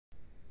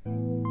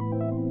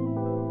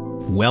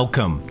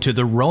Welcome to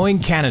the Rowing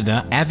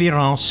Canada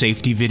Aviron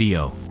safety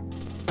video.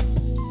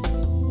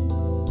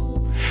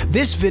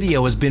 This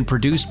video has been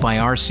produced by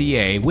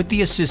RCA with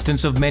the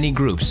assistance of many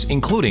groups,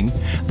 including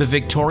the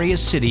Victoria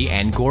City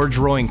and Gorge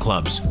Rowing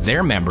Clubs,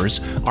 their members,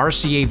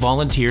 RCA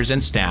volunteers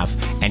and staff,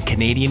 and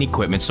Canadian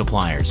equipment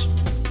suppliers.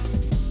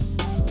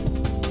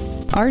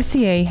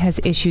 RCA has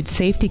issued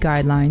safety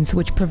guidelines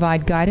which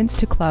provide guidance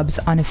to clubs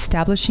on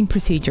establishing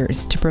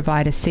procedures to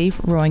provide a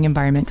safe rowing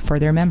environment for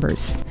their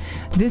members.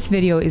 This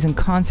video is in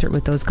concert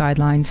with those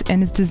guidelines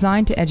and is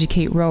designed to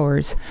educate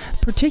rowers,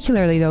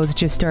 particularly those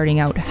just starting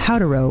out how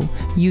to row,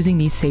 using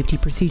these safety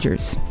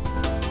procedures.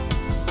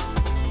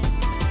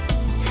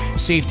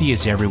 Safety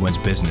is everyone's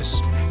business.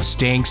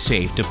 Staying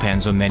safe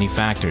depends on many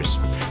factors.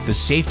 The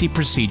safety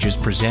procedures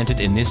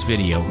presented in this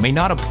video may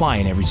not apply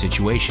in every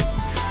situation.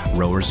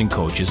 Rowers and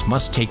coaches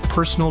must take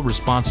personal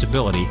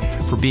responsibility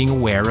for being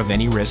aware of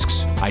any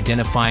risks,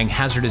 identifying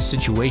hazardous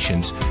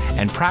situations,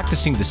 and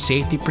practicing the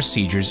safety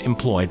procedures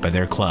employed by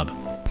their club.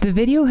 The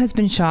video has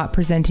been shot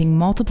presenting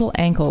multiple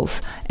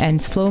angles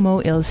and slow-mo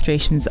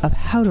illustrations of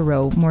how to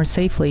row more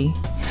safely.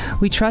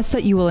 We trust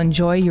that you will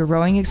enjoy your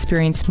rowing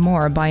experience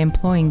more by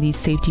employing these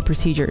safety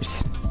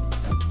procedures.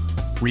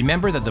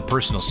 Remember that the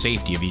personal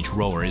safety of each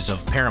rower is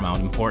of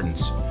paramount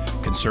importance.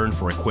 Concern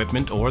for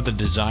equipment or the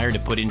desire to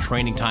put in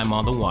training time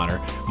on the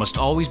water must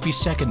always be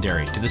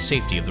secondary to the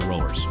safety of the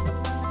rowers.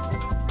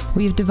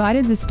 We have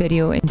divided this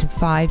video into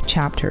 5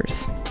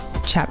 chapters.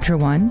 Chapter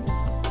 1,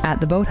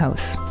 At the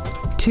Boathouse.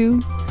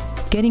 2,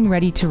 Getting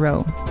Ready to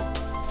Row.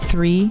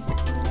 3,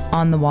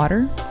 On the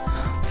Water.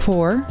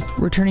 4,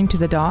 Returning to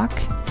the Dock.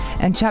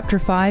 And Chapter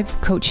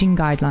 5, Coaching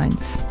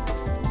Guidelines.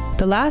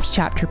 The last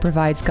chapter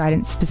provides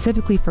guidance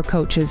specifically for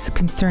coaches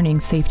concerning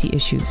safety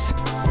issues.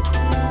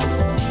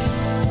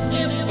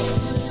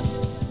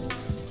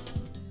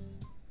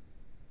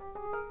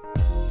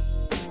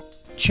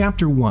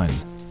 Chapter 1,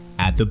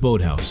 At the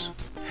Boathouse.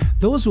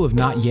 Those who have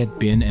not yet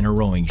been in a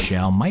rowing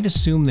shell might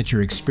assume that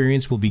your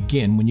experience will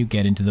begin when you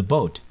get into the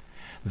boat.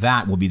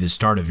 That will be the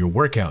start of your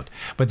workout,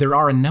 but there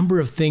are a number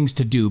of things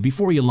to do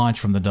before you launch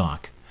from the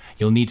dock.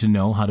 You'll need to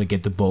know how to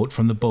get the boat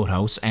from the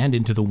boathouse and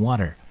into the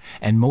water.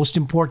 And most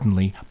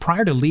importantly,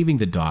 prior to leaving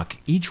the dock,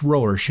 each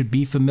rower should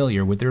be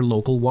familiar with their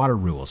local water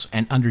rules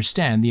and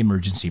understand the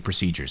emergency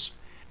procedures.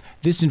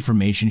 This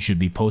information should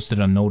be posted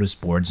on notice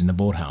boards in the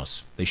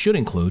boathouse. They should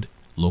include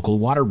local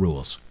water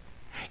rules.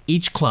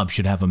 Each club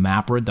should have a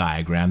map or a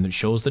diagram that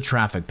shows the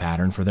traffic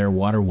pattern for their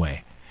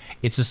waterway.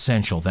 It's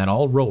essential that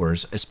all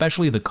rowers,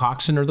 especially the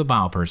coxswain or the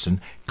bow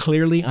person,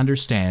 clearly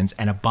understands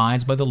and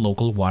abides by the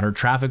local water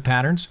traffic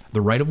patterns,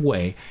 the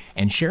right-of-way,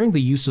 and sharing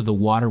the use of the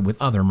water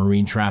with other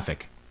marine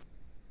traffic.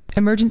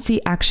 Emergency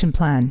Action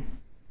Plan.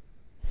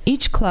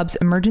 Each club's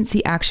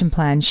emergency action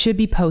plan should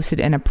be posted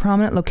in a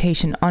prominent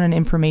location on an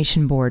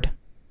information board.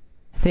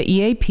 The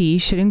EAP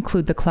should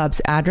include the club's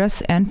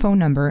address and phone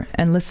number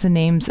and list the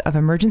names of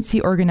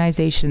emergency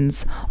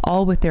organizations,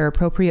 all with their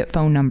appropriate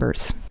phone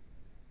numbers.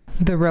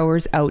 The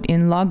Rowers Out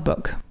In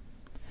Logbook.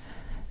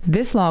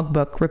 This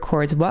logbook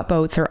records what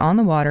boats are on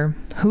the water,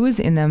 who is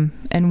in them,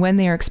 and when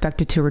they are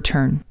expected to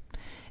return.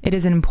 It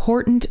is an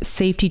important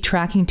safety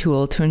tracking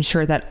tool to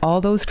ensure that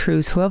all those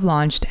crews who have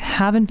launched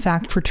have in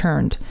fact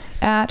returned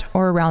at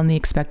or around the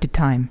expected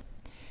time.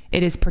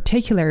 It is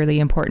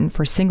particularly important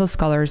for single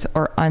scullers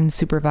or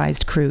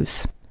unsupervised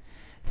crews.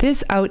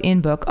 This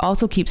out-in book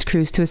also keeps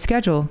crews to a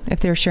schedule if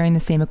they're sharing the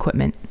same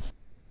equipment.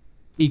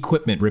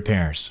 Equipment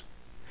repairs.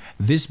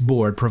 This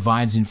board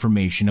provides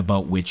information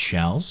about which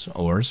shells,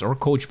 oars, or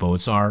coach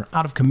boats are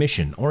out of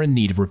commission or in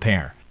need of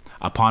repair.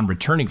 Upon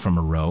returning from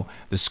a row,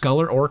 the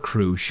sculler or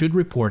crew should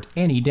report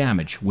any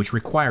damage which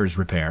requires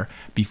repair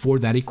before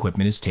that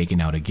equipment is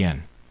taken out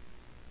again.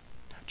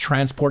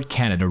 Transport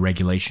Canada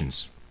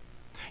regulations.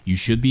 You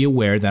should be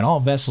aware that all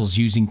vessels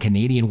using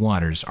Canadian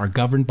waters are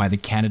governed by the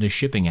Canada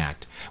Shipping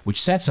Act,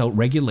 which sets out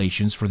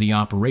regulations for the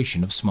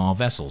operation of small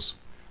vessels.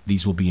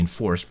 These will be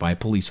enforced by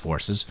police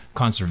forces,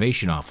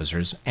 conservation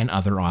officers, and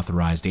other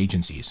authorized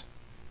agencies.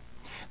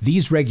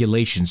 These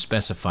regulations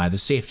specify the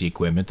safety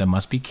equipment that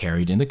must be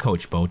carried in the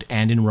coach boat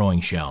and in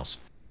rowing shells.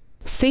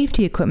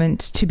 Safety equipment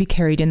to be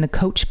carried in the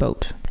coach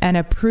boat. An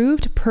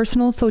approved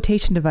personal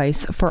flotation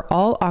device for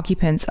all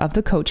occupants of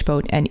the coach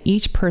boat and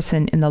each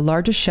person in the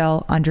largest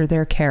shell under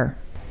their care.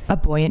 A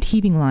buoyant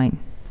heaving line.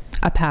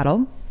 A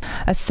paddle.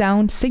 A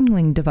sound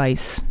signaling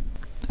device.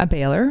 A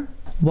bailer.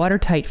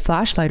 Watertight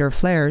flashlight or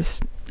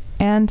flares.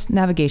 And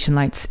navigation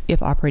lights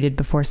if operated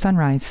before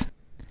sunrise.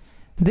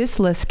 This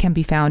list can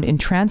be found in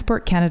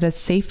Transport Canada's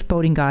Safe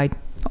Boating Guide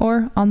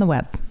or on the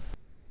web.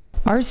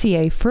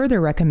 RCA further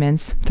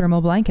recommends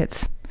thermal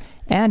blankets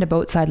and a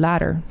boatside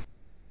ladder.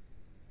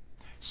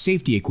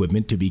 Safety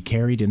equipment to be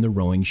carried in the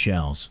rowing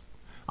shells.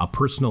 A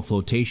personal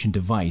flotation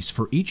device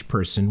for each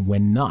person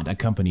when not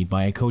accompanied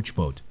by a coach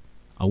boat.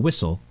 A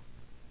whistle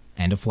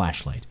and a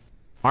flashlight.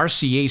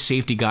 RCA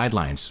Safety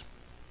Guidelines.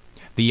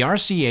 The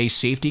RCA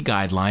Safety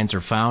Guidelines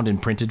are found in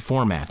printed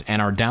format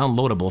and are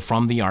downloadable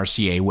from the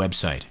RCA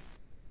website.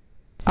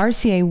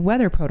 RCA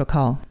Weather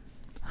Protocol.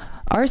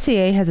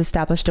 RCA has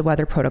established a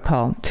weather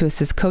protocol to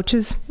assist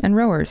coaches and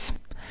rowers.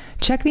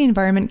 Check the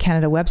Environment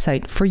Canada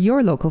website for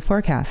your local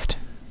forecast.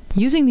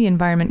 Using the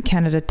Environment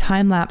Canada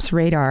time-lapse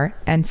radar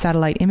and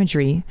satellite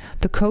imagery,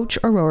 the coach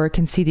or rower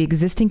can see the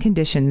existing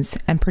conditions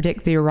and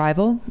predict the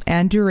arrival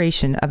and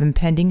duration of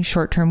impending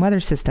short-term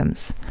weather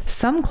systems.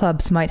 Some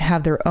clubs might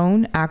have their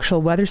own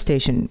actual weather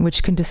station,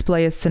 which can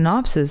display a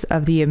synopsis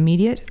of the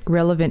immediate,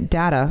 relevant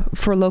data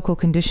for local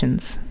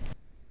conditions.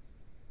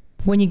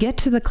 When you get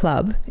to the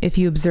club, if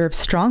you observe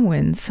strong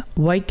winds,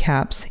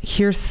 whitecaps,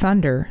 hear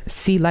thunder,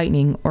 see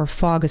lightning, or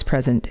fog is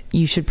present,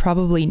 you should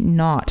probably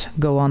not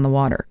go on the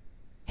water.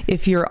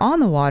 If you're on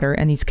the water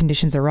and these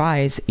conditions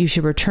arise, you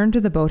should return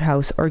to the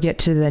boathouse or get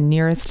to the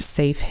nearest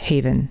safe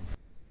haven.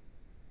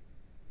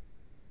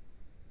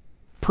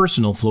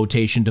 Personal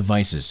flotation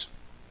devices.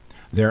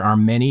 There are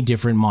many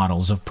different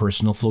models of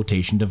personal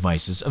flotation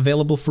devices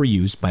available for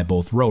use by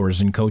both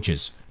rowers and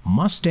coaches.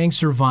 Mustang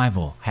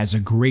Survival has a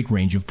great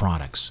range of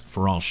products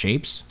for all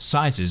shapes,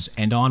 sizes,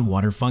 and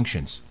on-water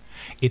functions.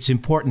 It's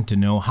important to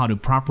know how to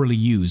properly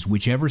use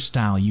whichever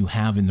style you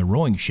have in the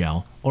rowing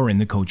shell or in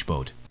the coach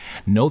boat.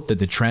 Note that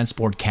the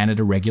Transport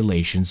Canada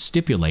regulations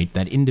stipulate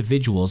that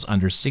individuals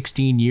under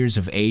 16 years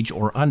of age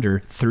or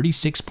under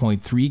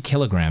 36.3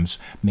 kilograms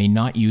may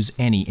not use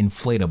any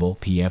inflatable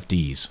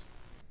PFDs.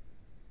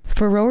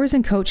 For rowers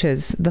and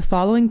coaches, the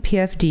following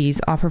PFDs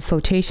offer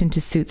flotation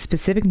to suit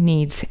specific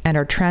needs and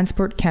are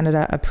Transport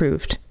Canada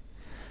approved.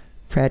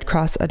 Red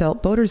Cross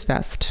Adult Boaters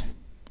Vest,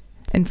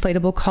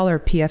 Inflatable Collar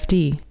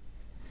PFD,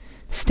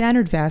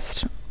 Standard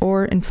Vest,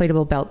 or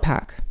Inflatable Belt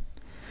Pack.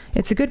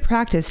 It's a good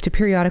practice to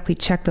periodically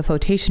check the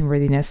flotation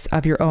worthiness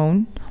of your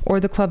own or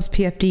the club's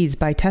PFDs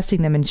by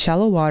testing them in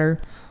shallow water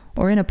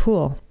or in a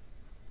pool.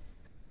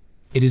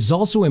 It is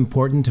also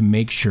important to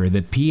make sure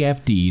that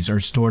PFDs are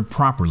stored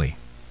properly,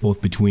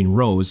 both between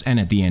rows and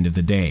at the end of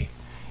the day.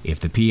 If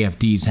the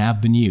PFDs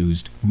have been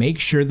used, make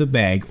sure the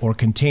bag or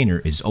container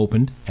is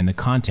opened and the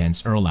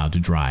contents are allowed to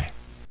dry.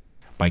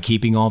 By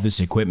keeping all this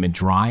equipment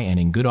dry and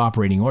in good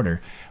operating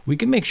order, we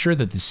can make sure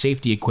that the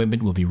safety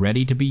equipment will be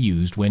ready to be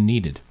used when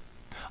needed.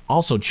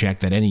 Also check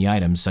that any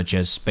items such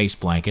as space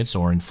blankets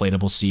or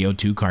inflatable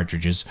CO2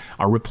 cartridges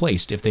are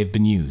replaced if they've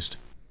been used.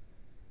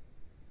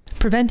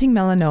 Preventing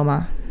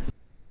melanoma.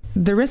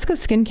 The risk of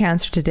skin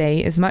cancer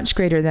today is much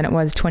greater than it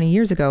was 20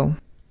 years ago.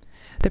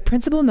 The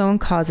principal known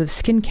cause of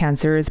skin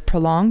cancer is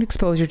prolonged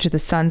exposure to the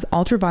sun's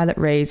ultraviolet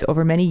rays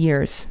over many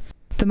years.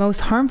 The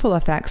most harmful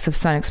effects of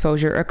sun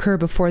exposure occur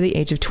before the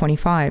age of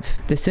 25.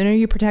 The sooner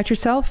you protect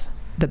yourself,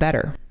 the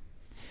better.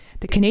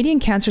 The Canadian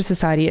Cancer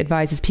Society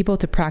advises people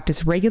to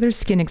practice regular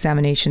skin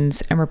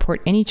examinations and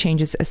report any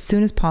changes as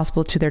soon as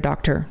possible to their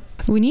doctor.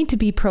 We need to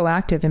be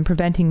proactive in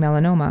preventing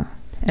melanoma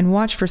and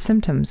watch for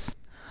symptoms.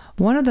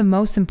 One of the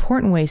most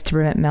important ways to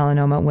prevent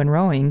melanoma when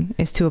rowing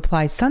is to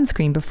apply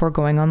sunscreen before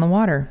going on the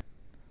water.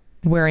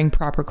 Wearing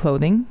proper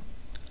clothing,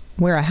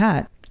 wear a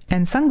hat,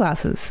 and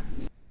sunglasses.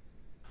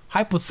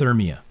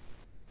 Hypothermia.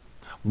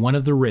 One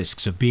of the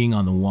risks of being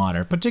on the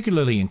water,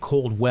 particularly in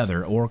cold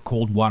weather or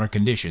cold water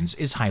conditions,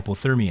 is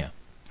hypothermia.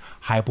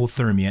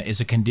 Hypothermia is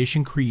a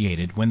condition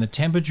created when the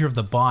temperature of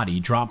the body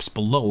drops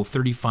below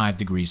 35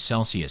 degrees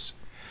Celsius.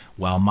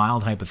 While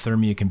mild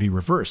hypothermia can be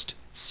reversed,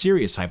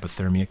 serious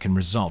hypothermia can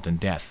result in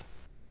death.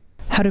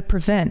 How to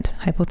prevent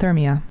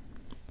hypothermia.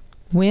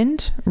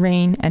 Wind,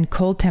 rain, and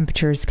cold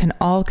temperatures can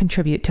all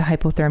contribute to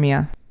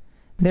hypothermia.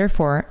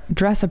 Therefore,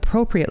 dress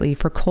appropriately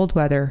for cold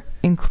weather,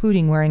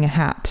 including wearing a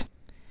hat.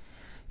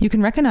 You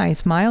can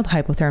recognize mild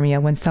hypothermia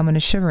when someone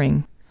is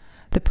shivering.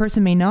 The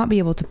person may not be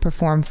able to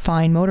perform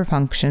fine motor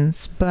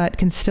functions, but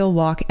can still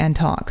walk and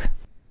talk.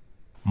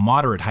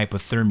 Moderate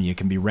hypothermia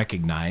can be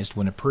recognized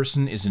when a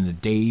person is in a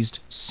dazed,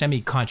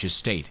 semi-conscious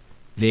state.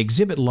 They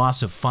exhibit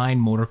loss of fine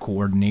motor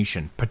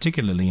coordination,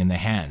 particularly in the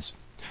hands.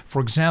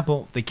 For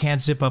example, they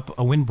can't zip up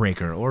a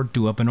windbreaker or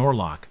do up an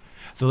oarlock.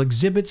 They'll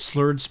exhibit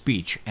slurred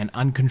speech and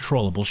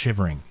uncontrollable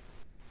shivering.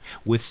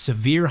 With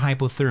severe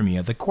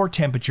hypothermia, the core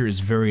temperature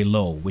is very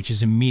low, which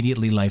is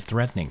immediately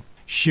life-threatening.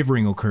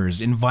 Shivering occurs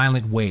in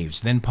violent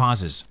waves, then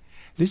pauses.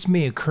 This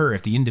may occur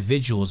if the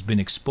individual has been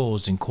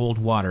exposed in cold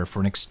water for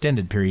an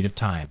extended period of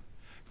time.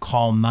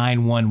 Call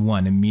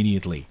 911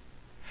 immediately.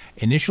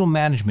 Initial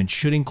management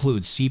should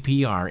include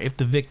CPR if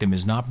the victim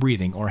is not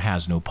breathing or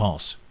has no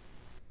pulse.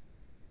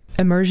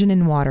 Immersion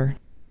in water.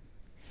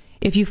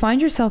 If you find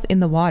yourself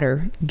in the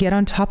water, get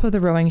on top of the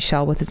rowing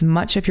shell with as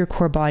much of your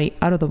core body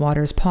out of the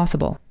water as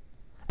possible.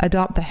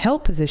 Adopt the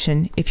help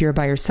position if you're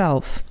by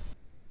yourself,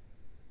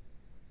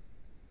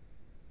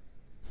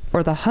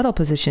 or the huddle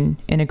position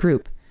in a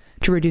group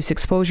to reduce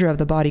exposure of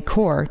the body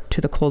core to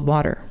the cold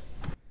water.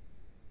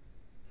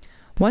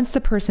 Once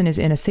the person is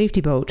in a safety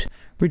boat,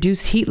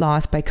 reduce heat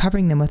loss by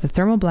covering them with a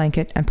thermal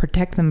blanket and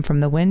protect them from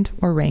the wind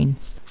or rain.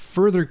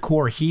 Further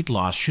core heat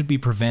loss should be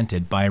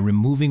prevented by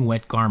removing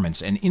wet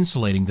garments and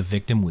insulating the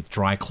victim with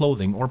dry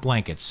clothing or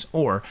blankets,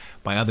 or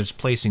by others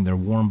placing their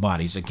warm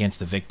bodies against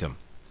the victim.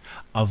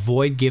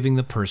 Avoid giving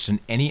the person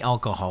any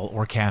alcohol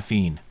or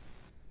caffeine.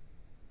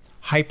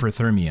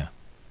 Hyperthermia.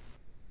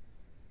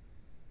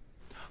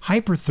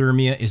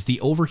 Hyperthermia is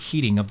the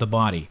overheating of the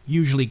body,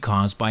 usually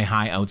caused by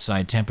high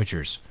outside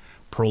temperatures.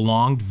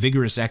 Prolonged,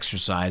 vigorous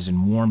exercise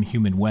in warm,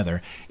 humid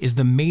weather is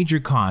the major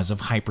cause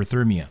of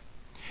hyperthermia.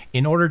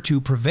 In order to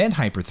prevent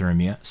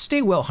hyperthermia,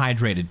 stay well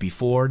hydrated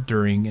before,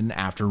 during, and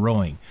after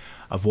rowing.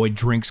 Avoid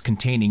drinks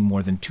containing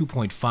more than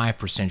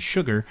 2.5%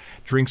 sugar,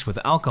 drinks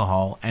with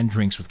alcohol, and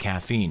drinks with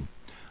caffeine.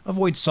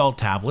 Avoid salt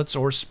tablets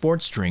or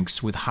sports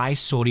drinks with high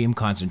sodium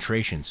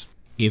concentrations.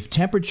 If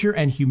temperature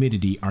and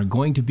humidity are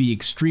going to be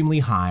extremely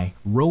high,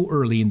 row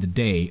early in the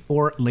day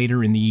or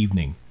later in the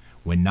evening.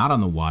 When not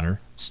on the water,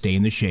 stay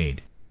in the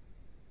shade.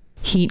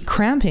 Heat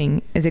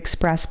cramping is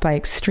expressed by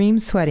extreme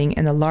sweating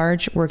in the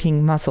large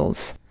working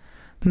muscles.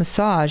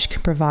 Massage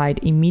can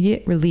provide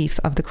immediate relief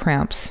of the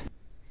cramps.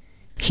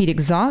 Heat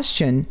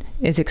exhaustion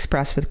is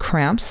expressed with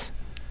cramps,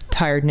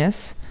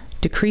 tiredness,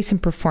 decrease in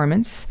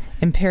performance,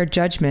 impaired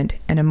judgment,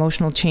 and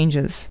emotional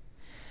changes.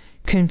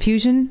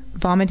 Confusion,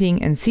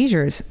 vomiting, and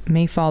seizures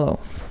may follow.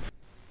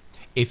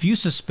 If you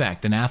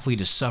suspect an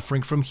athlete is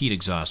suffering from heat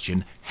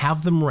exhaustion,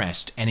 have them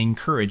rest and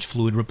encourage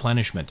fluid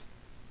replenishment.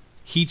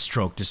 Heat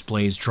stroke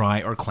displays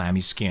dry or clammy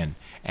skin,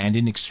 and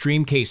in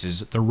extreme cases,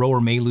 the rower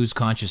may lose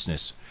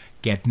consciousness.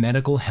 Get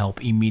medical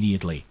help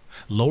immediately.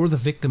 Lower the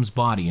victim's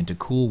body into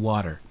cool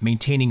water,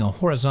 maintaining a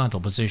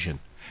horizontal position.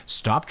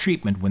 Stop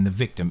treatment when the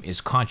victim is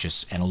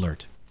conscious and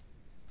alert.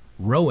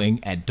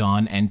 Rowing at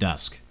dawn and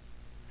dusk.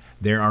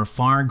 There are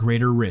far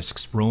greater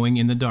risks rowing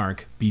in the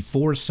dark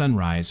before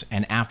sunrise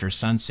and after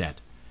sunset.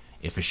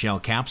 If a shell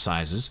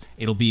capsizes,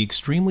 it'll be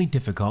extremely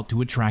difficult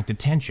to attract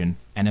attention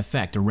and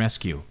effect a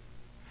rescue.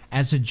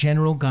 As a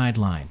general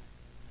guideline,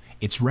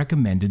 it's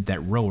recommended that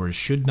rowers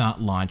should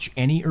not launch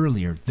any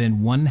earlier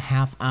than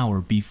 1/2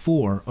 hour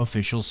before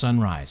official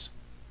sunrise.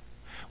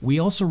 We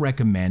also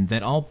recommend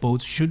that all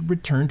boats should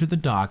return to the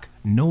dock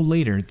no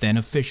later than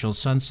official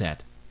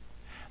sunset.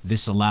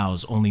 This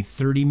allows only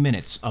 30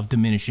 minutes of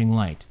diminishing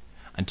light,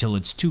 until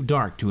it's too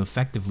dark to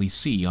effectively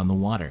see on the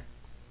water.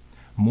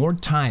 More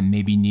time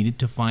may be needed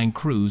to find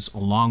crews a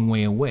long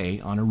way away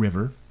on a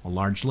river, a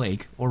large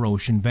lake, or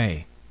ocean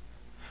bay.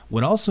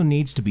 What also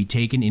needs to be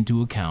taken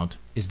into account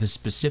is the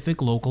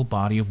specific local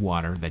body of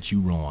water that you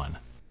row on.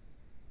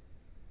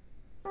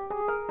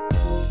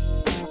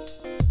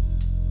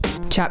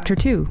 Chapter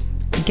 2.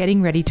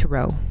 Getting ready to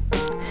row.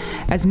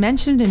 As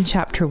mentioned in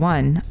Chapter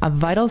 1, a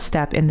vital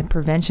step in the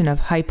prevention of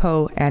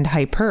hypo and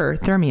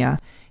hyperthermia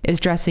is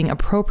dressing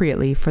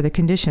appropriately for the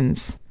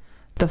conditions.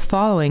 The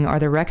following are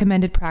the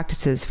recommended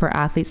practices for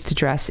athletes to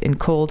dress in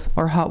cold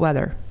or hot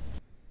weather.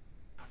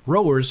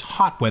 Rowers'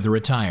 hot weather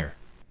attire.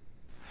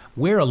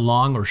 Wear a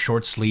long or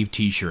short sleeve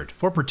t-shirt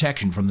for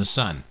protection from the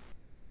sun.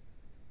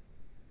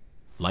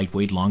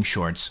 Lightweight long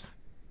shorts.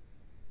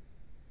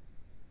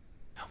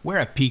 Wear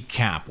a peaked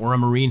cap or a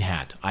marine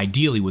hat,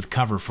 ideally with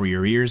cover for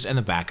your ears and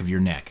the back of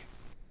your neck.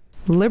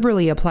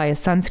 Liberally apply a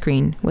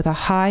sunscreen with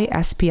a high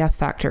SPF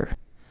factor,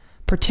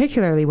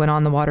 particularly when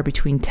on the water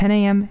between 10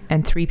 a.m.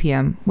 and 3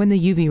 p.m. when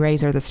the UV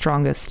rays are the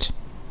strongest.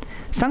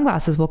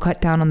 Sunglasses will cut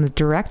down on the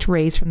direct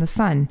rays from the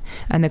sun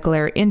and the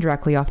glare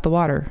indirectly off the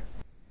water.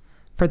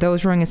 For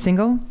those rowing a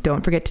single,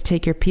 don't forget to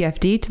take your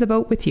PFD to the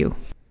boat with you.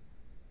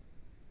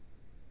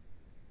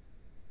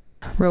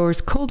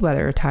 Rowers' cold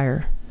weather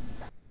attire.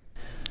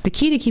 The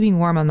key to keeping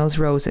warm on those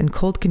rows in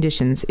cold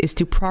conditions is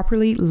to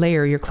properly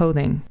layer your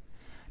clothing.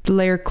 The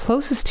layer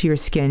closest to your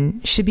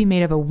skin should be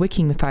made of a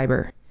wicking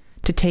fiber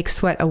to take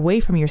sweat away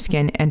from your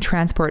skin and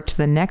transport to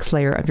the next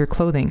layer of your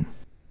clothing.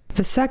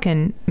 The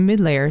second,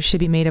 mid-layer,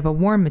 should be made of a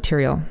warm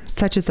material,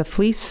 such as a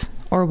fleece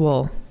or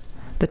wool.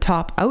 The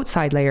top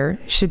outside layer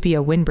should be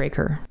a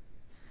windbreaker.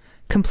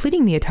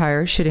 Completing the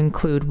attire should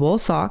include wool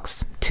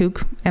socks,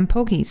 toque, and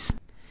pokies.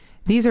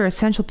 These are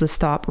essential to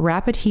stop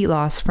rapid heat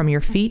loss from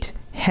your feet,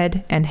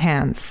 head, and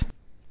hands.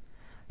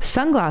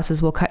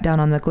 Sunglasses will cut down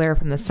on the glare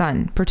from the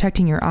sun,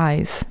 protecting your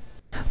eyes.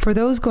 For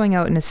those going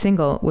out in a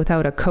single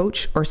without a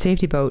coach or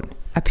safety boat,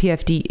 a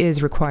PFD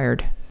is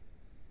required.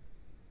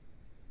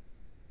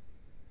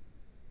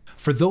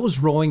 For those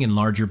rowing in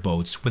larger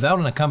boats without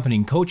an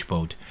accompanying coach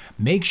boat,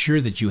 make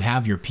sure that you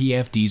have your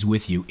PFDs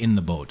with you in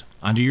the boat,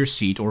 under your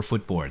seat or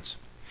footboards.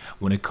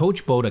 When a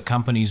coach boat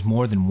accompanies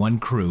more than one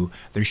crew,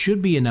 there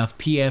should be enough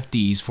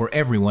PFDs for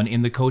everyone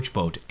in the coach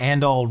boat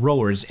and all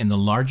rowers in the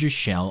largest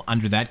shell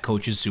under that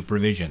coach's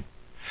supervision.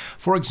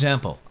 For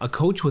example, a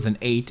coach with an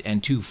 8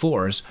 and 2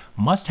 4s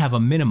must have a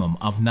minimum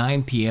of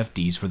 9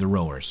 PFDs for the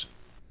rowers.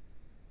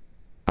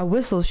 A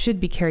whistle should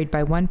be carried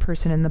by one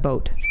person in the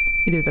boat,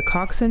 either the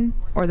coxswain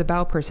or the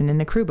bow person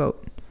in a crew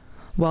boat,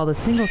 while the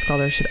single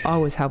sculler should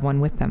always have one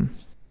with them.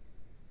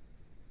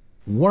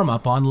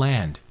 Warm-up on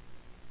land.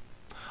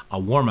 A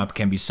warm-up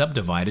can be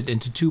subdivided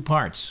into 2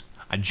 parts,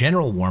 a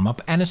general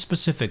warm-up and a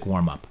specific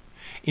warm-up.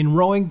 In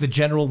rowing, the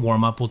general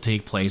warm-up will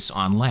take place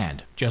on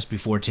land, just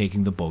before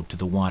taking the boat to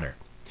the water.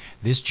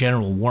 This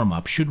general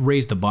warm-up should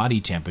raise the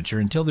body temperature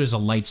until there's a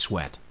light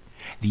sweat.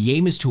 The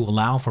aim is to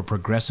allow for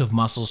progressive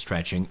muscle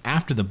stretching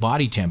after the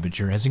body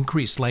temperature has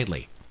increased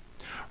slightly.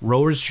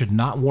 Rowers should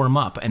not warm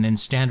up and then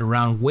stand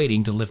around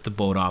waiting to lift the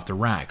boat off the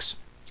racks.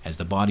 As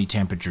the body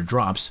temperature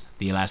drops,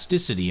 the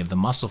elasticity of the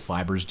muscle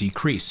fibers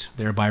decrease,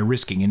 thereby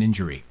risking an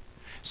injury.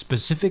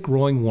 Specific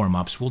rowing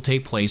warm-ups will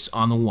take place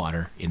on the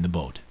water in the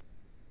boat.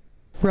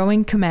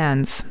 Rowing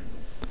commands.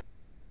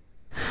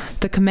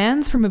 The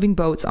commands for moving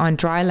boats on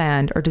dry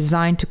land are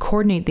designed to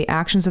coordinate the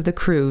actions of the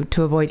crew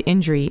to avoid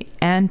injury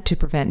and to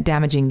prevent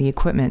damaging the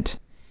equipment.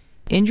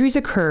 Injuries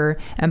occur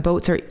and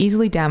boats are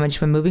easily damaged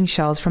when moving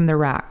shells from their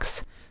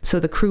racks, so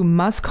the crew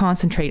must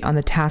concentrate on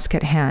the task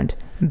at hand,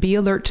 be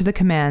alert to the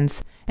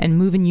commands, and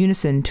move in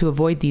unison to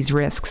avoid these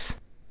risks.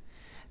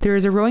 There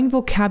is a rowing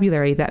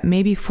vocabulary that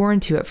may be foreign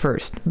to you at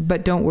first,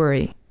 but don't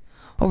worry.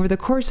 Over the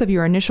course of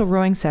your initial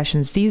rowing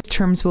sessions, these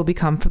terms will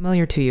become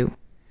familiar to you.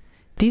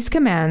 These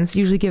commands,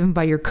 usually given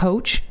by your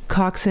coach,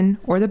 coxswain,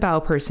 or the bow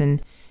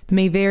person,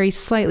 may vary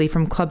slightly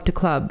from club to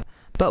club,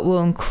 but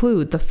will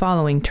include the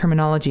following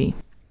terminology.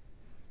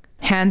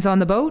 Hands on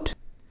the boat.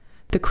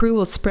 The crew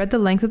will spread the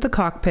length of the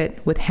cockpit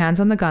with hands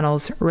on the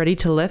gunnels, ready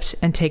to lift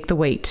and take the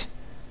weight.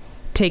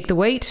 Take the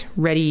weight,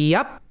 ready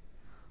up.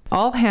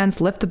 All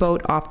hands lift the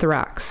boat off the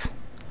racks.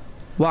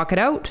 Walk it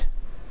out.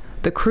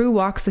 The crew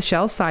walks the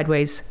shell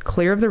sideways,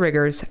 clear of the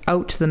riggers,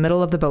 out to the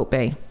middle of the boat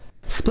bay.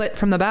 Split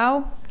from the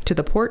bow to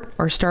the port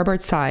or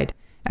starboard side,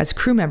 as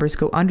crew members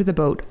go under the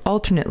boat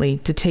alternately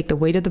to take the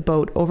weight of the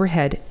boat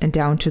overhead and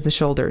down to the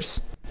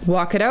shoulders.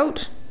 Walk it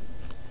out.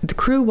 The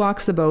crew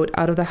walks the boat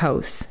out of the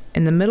house,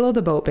 in the middle of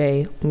the boat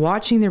bay,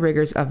 watching the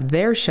riggers of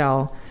their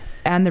shell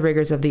and the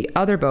riggers of the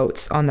other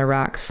boats on the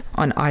racks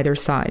on either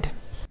side.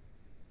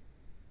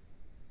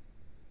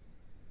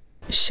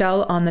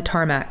 Shell on the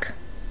tarmac.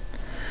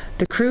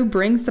 The crew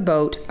brings the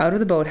boat out of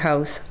the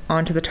boathouse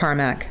onto the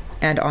tarmac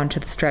and onto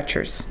the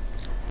stretchers.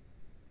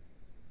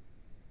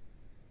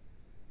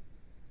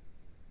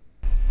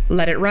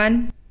 Let it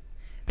run.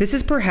 This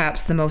is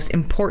perhaps the most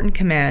important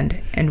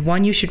command and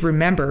one you should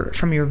remember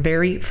from your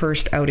very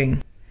first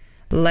outing.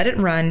 Let it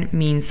run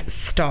means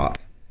stop.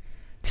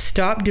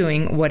 Stop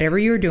doing whatever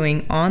you're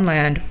doing on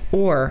land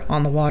or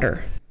on the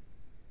water.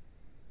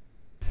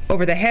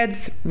 Over the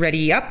heads,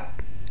 ready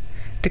up.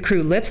 The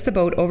crew lifts the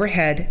boat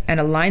overhead and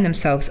align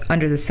themselves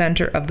under the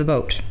center of the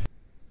boat.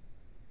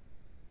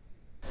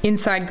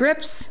 Inside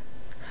grips.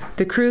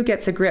 The crew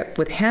gets a grip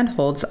with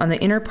handholds on the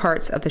inner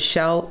parts of the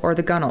shell or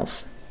the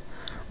gunnels.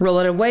 Roll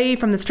it away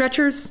from the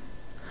stretchers.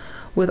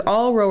 With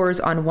all rowers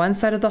on one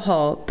side of the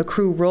hull, the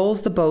crew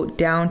rolls the boat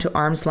down to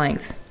arm's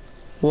length.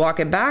 Walk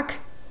it back.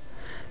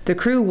 The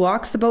crew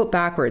walks the boat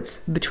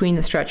backwards between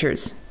the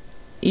stretchers.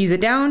 Ease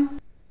it down.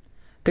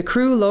 The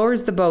crew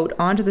lowers the boat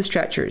onto the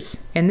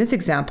stretchers, in this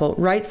example,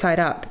 right side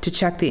up, to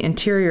check the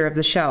interior of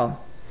the shell.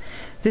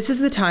 This is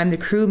the time the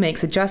crew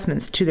makes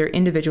adjustments to their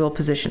individual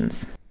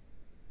positions.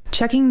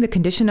 Checking the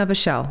condition of a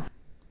shell.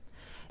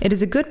 It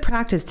is a good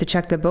practice to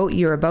check the boat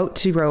you're about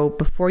to row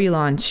before you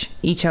launch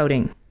each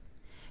outing.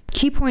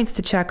 Key points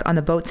to check on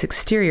the boat's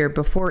exterior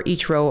before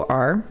each row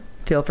are: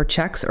 feel for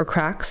checks or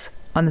cracks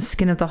on the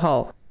skin of the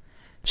hull.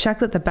 Check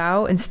that the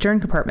bow and stern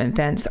compartment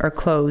vents are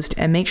closed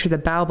and make sure the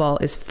bow ball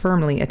is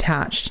firmly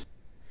attached.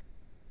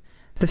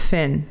 The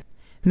fin.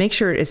 Make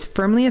sure it is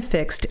firmly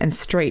affixed and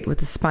straight with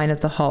the spine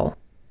of the hull.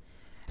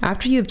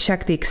 After you have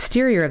checked the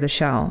exterior of the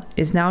shell,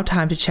 it is now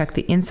time to check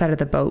the inside of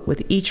the boat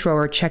with each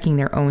rower checking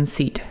their own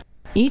seat.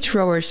 Each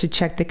rower should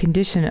check the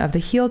condition of the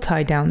heel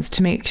tie downs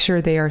to make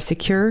sure they are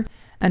secure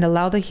and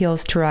allow the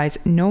heels to rise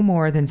no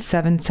more than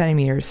 7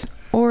 centimeters,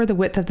 or the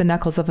width of the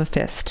knuckles of a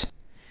fist.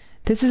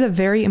 This is a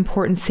very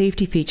important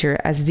safety feature,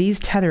 as these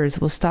tethers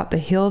will stop the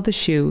heel of the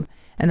shoe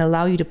and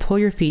allow you to pull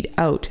your feet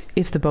out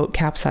if the boat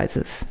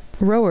capsizes.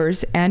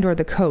 Rowers and/or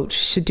the coach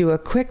should do a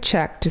quick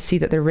check to see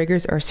that the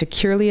riggers are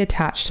securely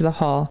attached to the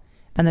hull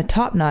and the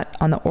top nut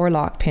on the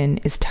oarlock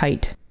pin is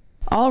tight.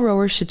 All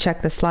rowers should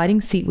check the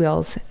sliding seat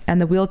wheels and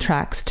the wheel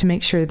tracks to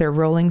make sure they're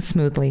rolling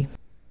smoothly.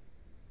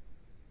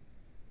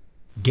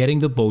 Getting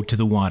the boat to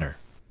the water.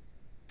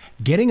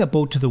 Getting a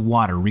boat to the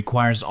water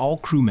requires all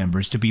crew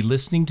members to be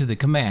listening to the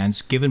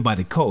commands given by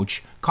the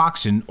coach,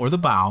 coxswain, or the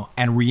bow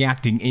and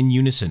reacting in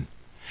unison.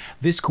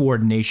 This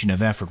coordination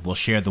of effort will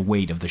share the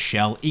weight of the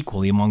shell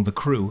equally among the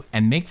crew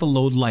and make the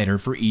load lighter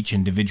for each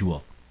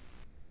individual.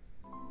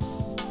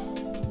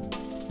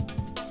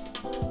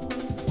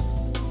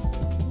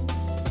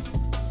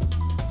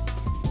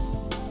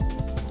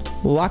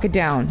 Walk it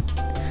down.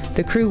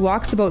 The crew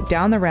walks the boat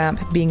down the ramp,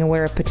 being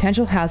aware of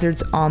potential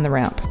hazards on the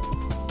ramp.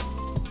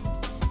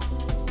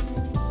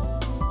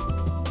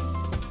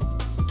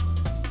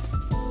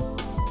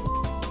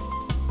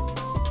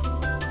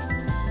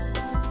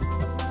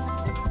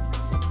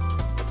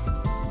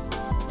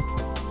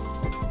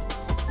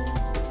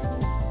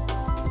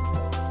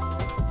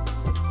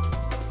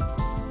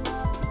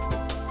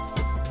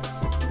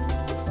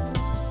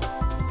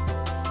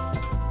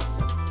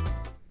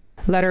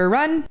 Let her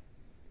run.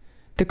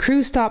 The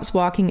crew stops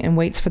walking and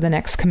waits for the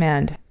next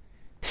command.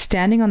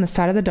 Standing on the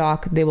side of the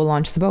dock, they will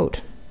launch the boat.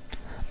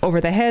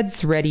 Over the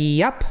heads,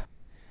 ready up.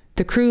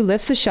 The crew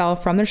lifts the shell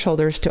from their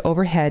shoulders to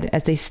overhead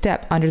as they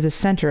step under the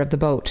center of the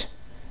boat.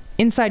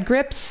 Inside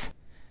grips.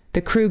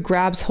 The crew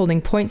grabs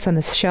holding points on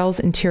the shell's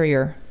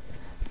interior.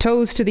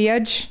 Toes to the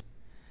edge.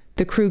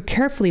 The crew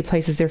carefully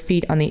places their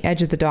feet on the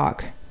edge of the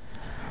dock.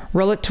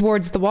 Roll it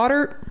towards the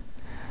water.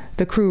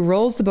 The crew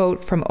rolls the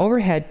boat from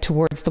overhead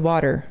towards the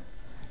water.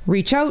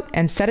 Reach out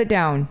and set it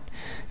down.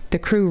 The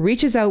crew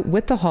reaches out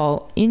with the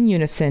hull in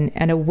unison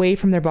and away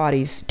from their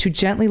bodies to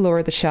gently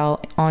lower the shell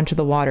onto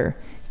the water,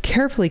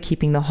 carefully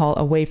keeping the hull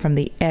away from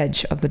the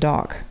edge of the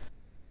dock.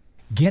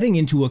 Getting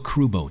into a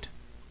crew boat.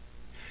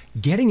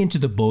 Getting into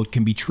the boat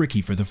can be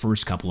tricky for the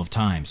first couple of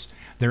times.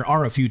 There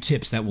are a few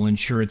tips that will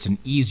ensure it's an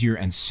easier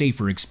and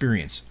safer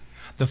experience.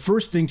 The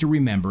first thing to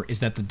remember is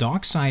that the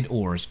dockside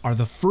oars are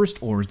the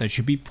first oars that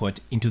should be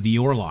put into the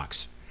oar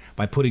locks.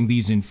 By putting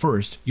these in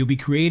first, you'll be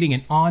creating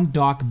an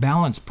on-dock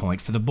balance point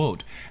for the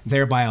boat,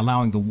 thereby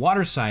allowing the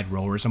waterside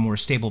rowers a more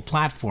stable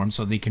platform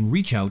so they can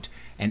reach out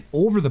and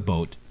over the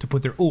boat to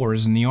put their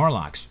oars in the oar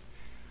locks.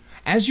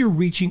 As you're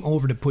reaching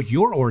over to put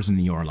your oars in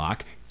the oar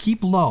lock,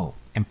 keep low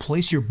and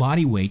place your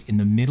body weight in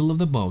the middle of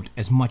the boat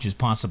as much as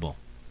possible.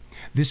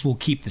 This will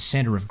keep the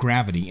center of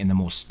gravity in the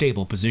most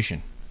stable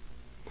position.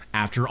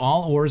 After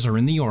all oars are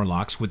in the oar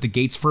locks with the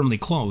gates firmly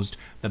closed,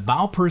 the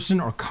bow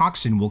person or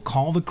coxswain will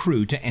call the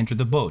crew to enter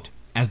the boat.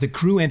 As the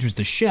crew enters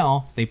the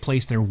shell, they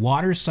place their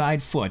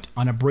waterside foot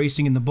on a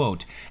bracing in the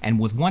boat, and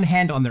with one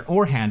hand on their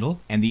oar handle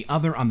and the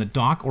other on the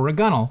dock or a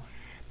gunwale,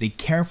 they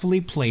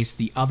carefully place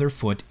the other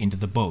foot into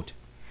the boat,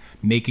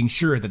 making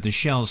sure that the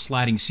shell's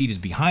sliding seat is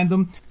behind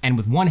them, and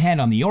with one hand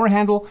on the oar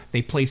handle,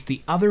 they place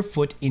the other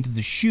foot into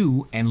the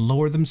shoe and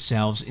lower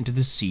themselves into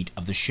the seat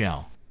of the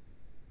shell.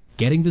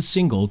 Getting the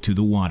single to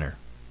the water.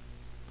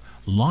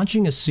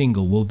 Launching a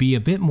single will be a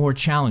bit more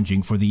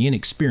challenging for the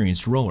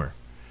inexperienced rower.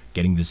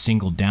 Getting the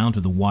single down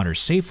to the water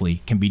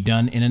safely can be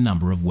done in a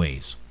number of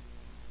ways.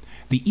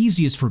 The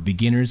easiest for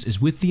beginners is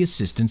with the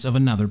assistance of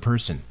another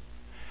person.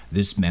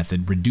 This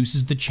method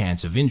reduces the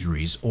chance of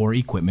injuries or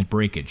equipment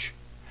breakage.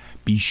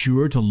 Be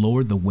sure to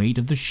lower the weight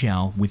of the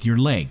shell with your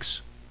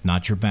legs,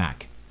 not your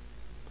back.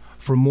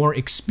 For more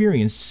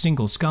experienced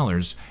single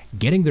scullers,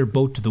 getting their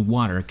boat to the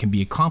water can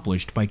be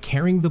accomplished by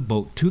carrying the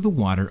boat to the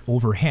water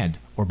overhead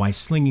or by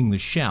slinging the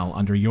shell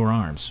under your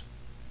arms.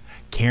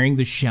 Carrying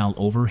the shell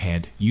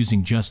overhead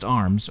using just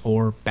arms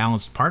or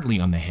balanced partly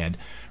on the head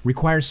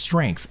requires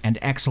strength and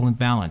excellent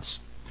balance.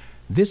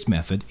 This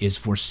method is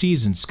for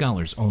seasoned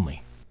scullers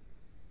only.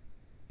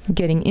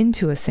 Getting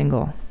into a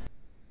single.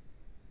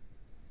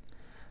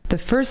 The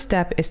first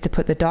step is to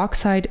put the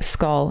dockside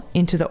scull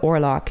into the oar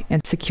lock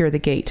and secure the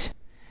gate.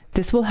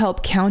 This will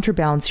help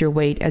counterbalance your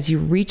weight as you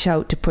reach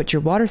out to put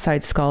your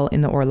waterside scull in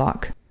the oar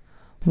lock.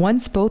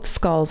 Once both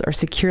sculls are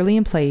securely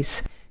in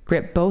place,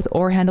 grip both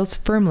oar handles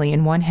firmly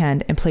in one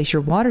hand and place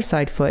your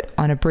waterside foot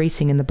on a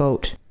bracing in the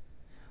boat.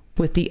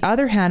 With the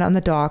other hand on the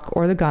dock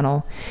or the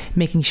gunwale,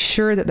 making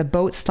sure that the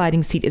boat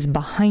sliding seat is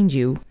behind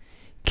you,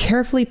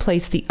 carefully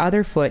place the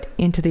other foot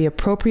into the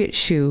appropriate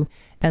shoe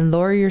and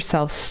lower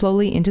yourself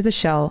slowly into the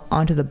shell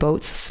onto the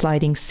boat's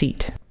sliding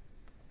seat.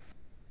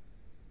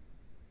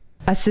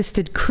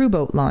 Assisted crew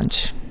boat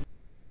launch.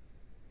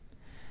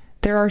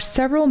 There are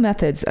several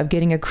methods of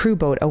getting a crew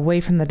boat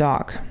away from the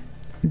dock.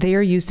 They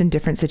are used in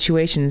different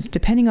situations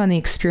depending on the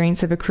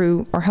experience of a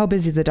crew or how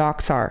busy the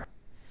docks are.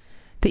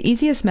 The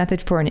easiest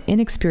method for an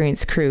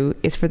inexperienced crew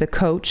is for the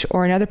coach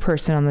or another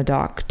person on the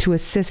dock to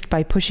assist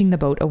by pushing the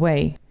boat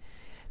away.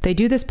 They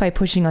do this by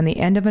pushing on the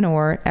end of an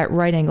oar at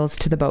right angles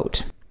to the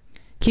boat.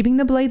 Keeping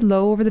the blade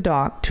low over the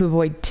dock to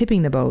avoid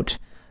tipping the boat,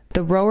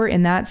 the rower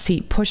in that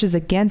seat pushes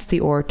against the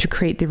oar to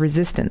create the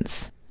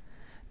resistance.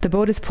 The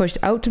boat is pushed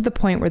out to the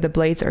point where the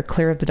blades are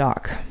clear of the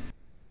dock.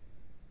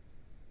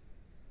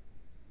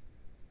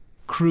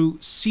 Crew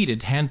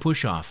seated hand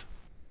push-off.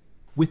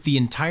 With the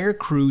entire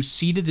crew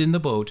seated in the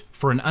boat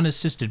for an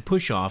unassisted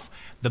push-off,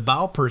 the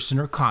bow person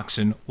or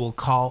coxswain will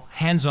call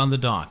hands on the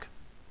dock.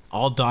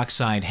 All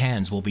dockside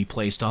hands will be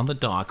placed on the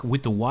dock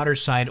with the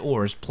waterside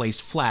oars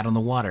placed flat on the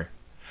water.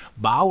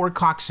 Bow or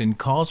coxswain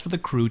calls for the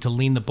crew to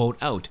lean the boat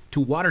out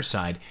to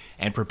waterside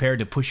and prepare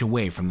to push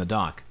away from the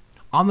dock.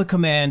 On the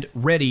command,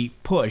 ready,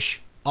 push,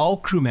 all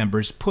crew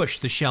members push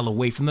the shell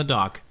away from the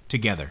dock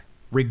together.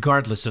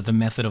 Regardless of the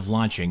method of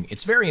launching,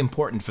 it's very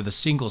important for the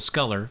single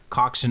sculler,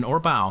 coxswain or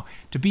bow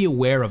to be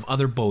aware of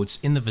other boats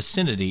in the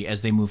vicinity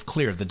as they move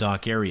clear of the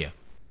dock area.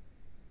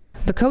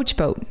 The coach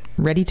boat,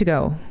 ready to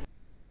go.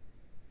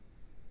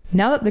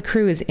 Now that the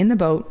crew is in the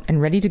boat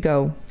and ready to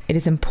go, it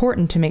is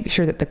important to make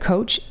sure that the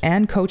coach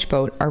and coach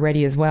boat are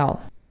ready as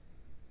well.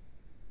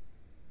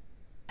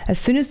 As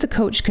soon as the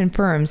coach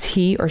confirms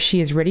he or she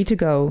is ready to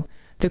go,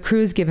 the crew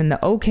is given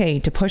the okay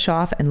to push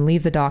off and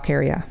leave the dock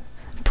area.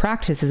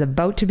 Practice is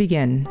about to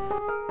begin.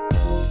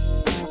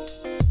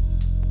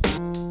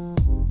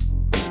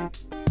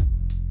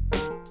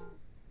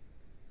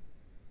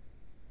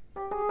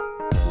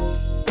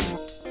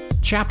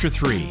 Chapter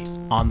 3.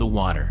 On the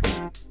Water.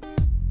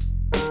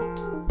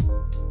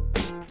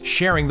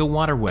 Sharing the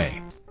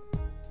waterway.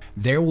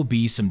 There will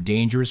be some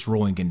dangerous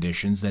rowing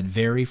conditions that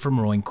vary from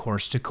rowing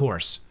course to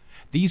course.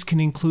 These can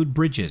include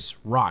bridges,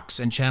 rocks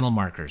and channel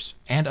markers,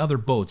 and other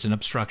boats and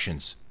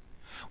obstructions.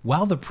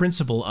 While the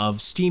principle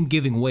of steam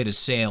giving way to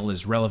sail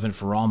is relevant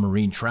for all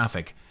marine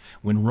traffic,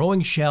 When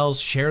rowing shells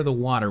share the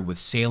water with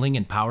sailing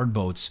and powered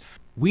boats,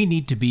 we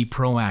need to be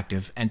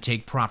proactive and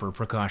take proper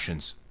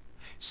precautions.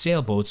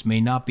 Sailboats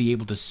may not be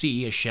able to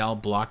see a shell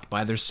blocked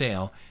by their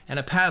sail, and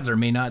a paddler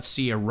may not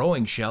see a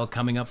rowing shell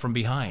coming up from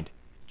behind.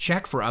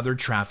 Check for other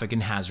traffic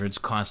and hazards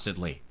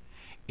constantly.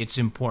 It's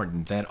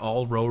important that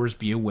all rowers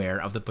be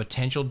aware of the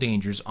potential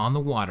dangers on the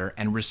water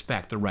and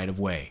respect the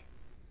right-of-way.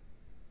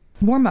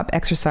 Warm-up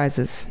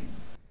exercises.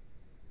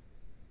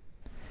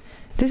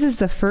 This is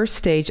the first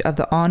stage of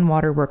the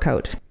on-water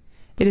workout.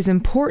 It is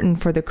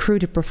important for the crew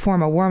to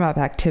perform a warm-up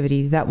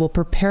activity that will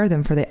prepare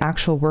them for the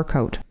actual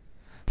workout.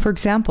 For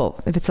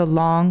example, if it's a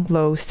long,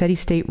 low,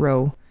 steady-state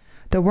row,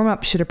 the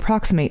warm-up should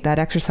approximate that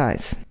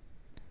exercise.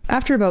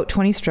 After about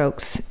 20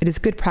 strokes, it is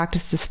good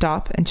practice to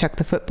stop and check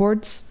the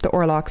footboards, the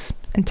oarlocks,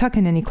 and tuck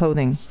in any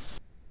clothing.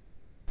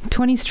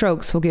 20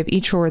 strokes will give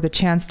each rower the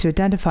chance to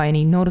identify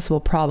any noticeable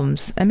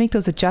problems and make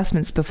those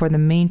adjustments before the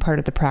main part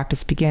of the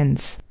practice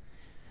begins.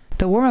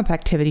 The warm-up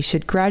activity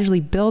should gradually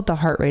build the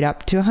heart rate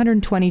up to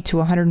 120 to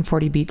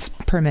 140 beats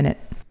per minute.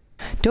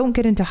 Don't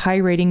get into high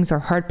ratings or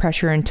hard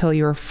pressure until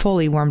you are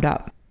fully warmed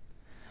up.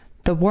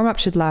 The warm-up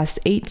should last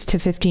 8 to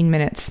 15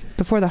 minutes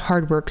before the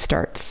hard work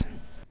starts.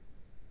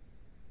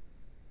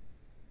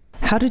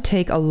 How to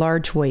take a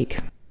large wake.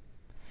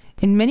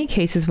 In many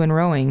cases when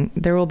rowing,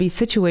 there will be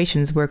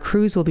situations where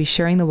crews will be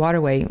sharing the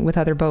waterway with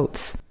other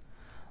boats.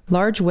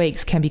 Large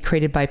wakes can be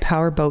created by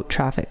power boat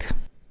traffic.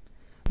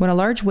 When a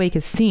large wake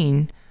is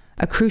seen,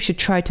 a crew should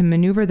try to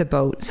maneuver the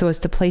boat so as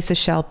to place the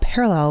shell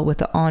parallel with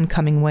the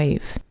oncoming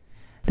wave.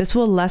 This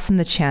will lessen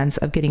the chance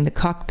of getting the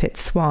cockpit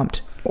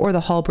swamped or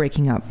the hull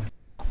breaking up.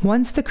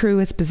 Once the crew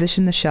has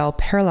positioned the shell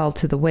parallel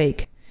to the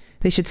wake,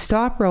 they should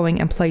stop rowing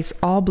and place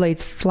all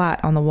blades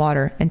flat on the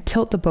water and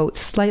tilt the boat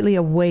slightly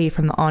away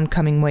from the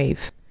oncoming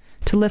wave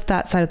to lift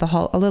that side of the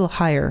hull a little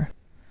higher.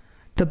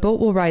 The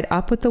boat will ride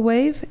up with the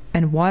wave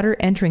and water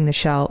entering the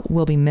shell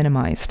will be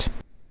minimized.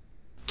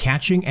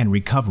 Catching and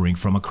recovering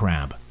from a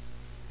crab.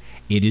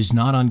 It is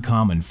not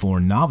uncommon for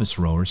novice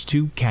rowers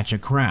to catch a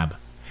crab.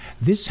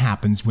 This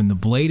happens when the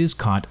blade is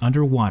caught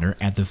underwater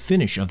at the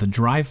finish of the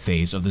drive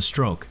phase of the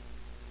stroke.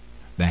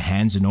 The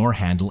hands and oar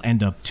handle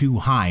end up too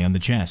high on the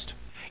chest.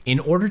 In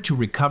order to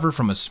recover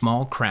from a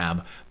small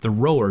crab, the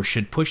rower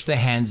should push the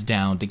hands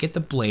down to get the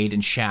blade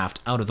and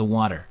shaft out of the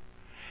water.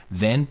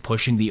 Then,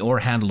 pushing the oar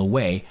handle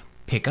away,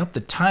 pick up the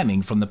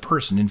timing from the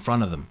person in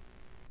front of them.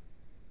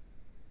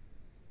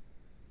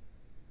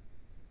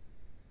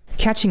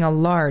 Catching a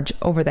large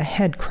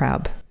over-the-head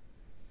crab.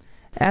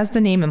 As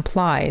the name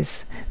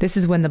implies, this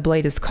is when the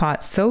blade is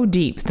caught so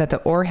deep that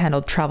the oar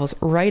handle travels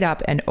right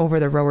up and over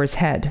the rower's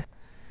head.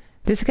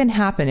 This can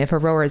happen if a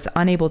rower is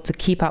unable to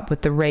keep up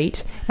with the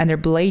rate and their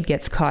blade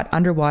gets caught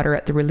underwater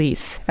at the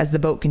release as the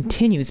boat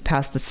continues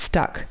past the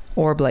stuck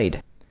oar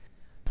blade.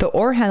 The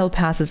oar handle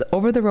passes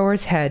over the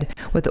rower's head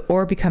with the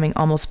oar becoming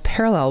almost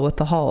parallel with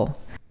the hull.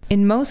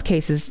 In most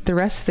cases, the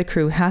rest of the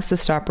crew has to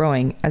stop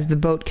rowing as the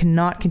boat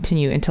cannot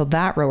continue until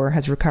that rower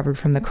has recovered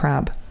from the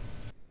crab.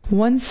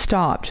 Once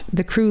stopped,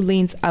 the crew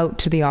leans out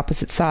to the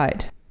opposite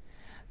side.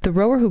 The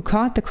rower who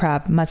caught the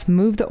crab must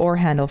move the oar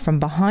handle from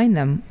behind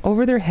them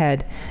over their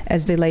head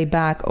as they lay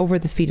back over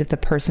the feet of the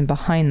person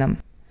behind them.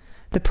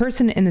 The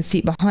person in the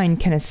seat behind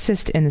can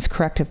assist in this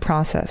corrective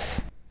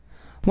process.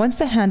 Once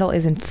the handle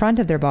is in front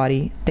of their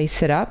body, they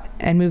sit up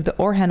and move the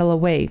oar handle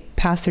away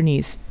past their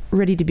knees,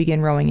 ready to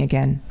begin rowing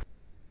again.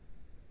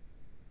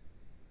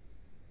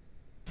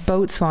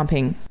 Boat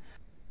swamping.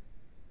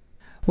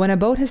 When a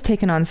boat has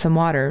taken on some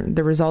water,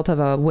 the result of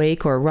a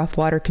wake or rough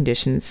water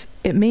conditions,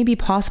 it may be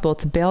possible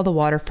to bail the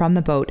water from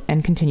the boat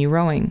and continue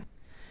rowing.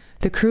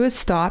 The crew is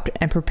stopped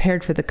and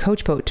prepared for the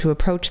coach boat to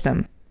approach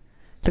them.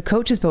 The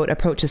coach's boat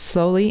approaches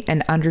slowly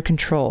and under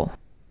control.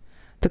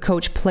 The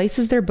coach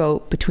places their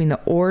boat between the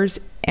oars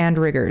and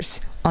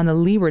riggers on the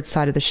leeward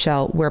side of the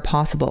shell where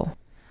possible.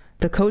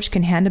 The coach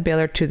can hand a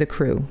bailer to the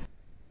crew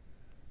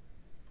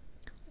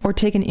or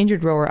take an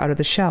injured rower out of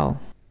the shell.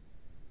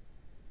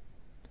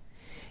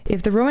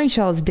 If the rowing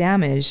shell is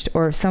damaged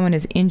or if someone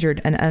is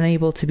injured and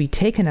unable to be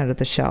taken out of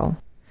the shell,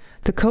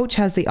 the coach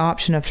has the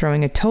option of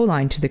throwing a tow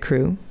line to the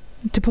crew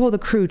to pull the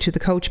crew to the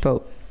coach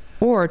boat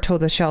or tow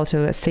the shell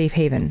to a safe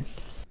haven.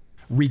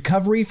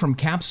 Recovery from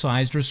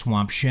capsized or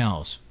swamped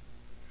shells.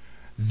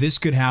 This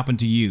could happen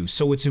to you,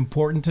 so it's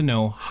important to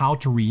know how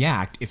to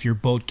react if your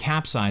boat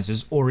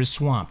capsizes or is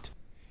swamped.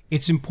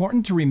 It's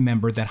important to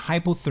remember that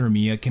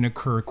hypothermia can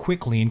occur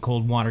quickly in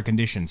cold water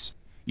conditions.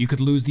 You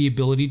could lose the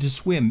ability to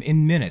swim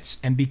in minutes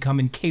and become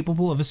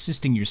incapable of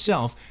assisting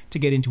yourself to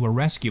get into a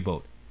rescue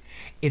boat.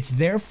 It's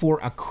therefore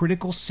a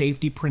critical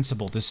safety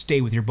principle to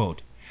stay with your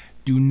boat.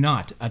 Do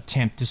not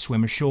attempt to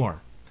swim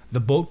ashore. The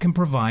boat can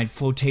provide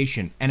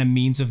flotation and a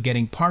means of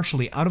getting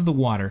partially out of the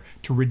water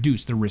to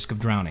reduce the risk of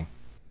drowning.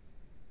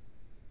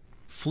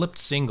 Flipped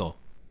single.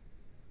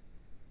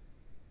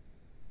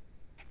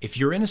 If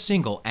you're in a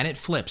single and it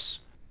flips,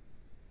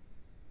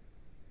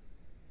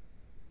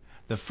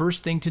 the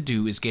first thing to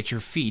do is get your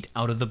feet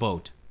out of the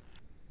boat.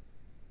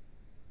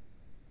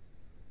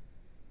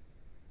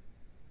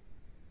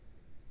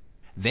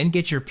 Then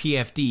get your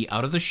PFD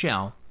out of the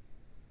shell,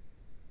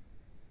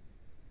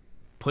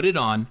 put it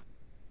on,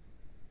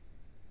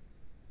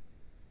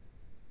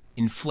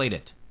 inflate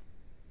it.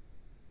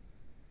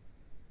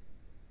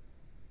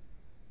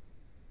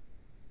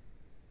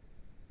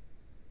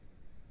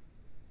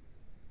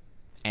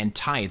 And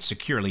tie it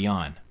securely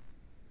on.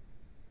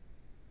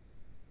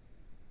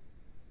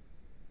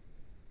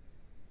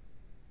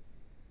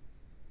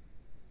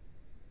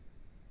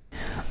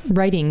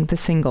 Righting the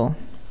single.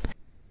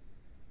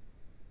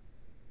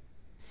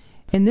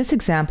 In this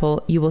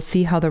example, you will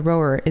see how the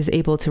rower is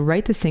able to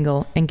right the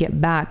single and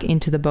get back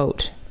into the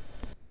boat.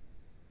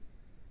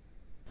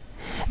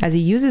 As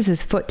he uses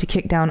his foot to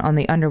kick down on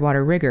the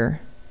underwater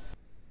rigger,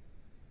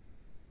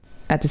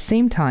 at the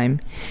same time,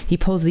 he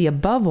pulls the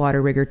above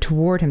water rigger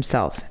toward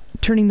himself,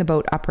 turning the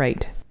boat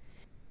upright.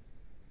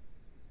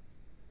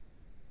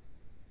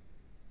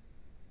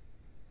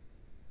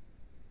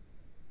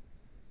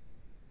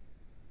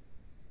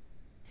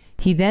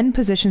 He then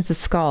positions the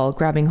scull,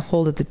 grabbing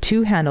hold of the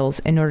two handles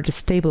in order to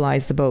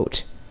stabilize the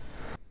boat.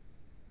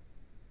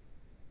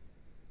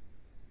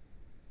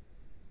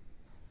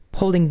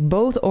 Holding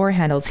both oar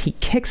handles, he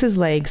kicks his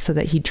legs so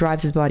that he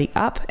drives his body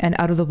up and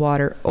out of the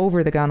water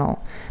over the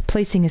gunwale,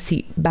 placing his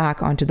seat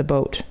back onto the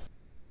boat.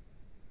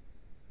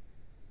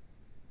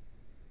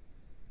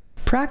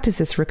 Practice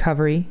this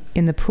recovery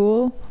in the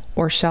pool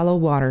or shallow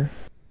water.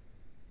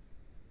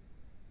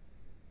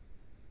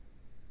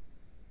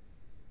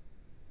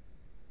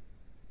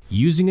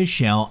 Using a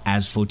shell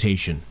as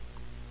flotation.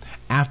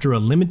 After a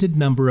limited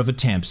number of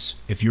attempts,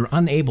 if you're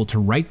unable to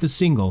right the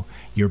single,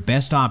 your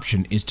best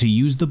option is to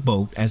use the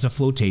boat as a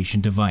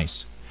flotation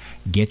device.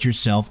 Get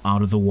yourself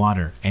out of the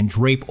water and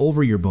drape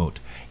over your boat,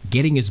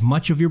 getting as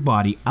much of your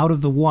body out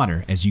of the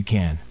water as you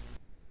can.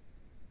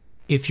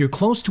 If you're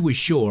close to a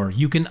shore,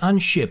 you can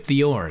unship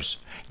the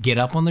oars, get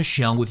up on the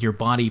shell with your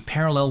body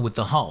parallel with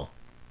the hull,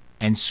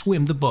 and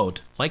swim the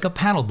boat like a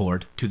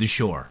paddleboard to the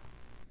shore.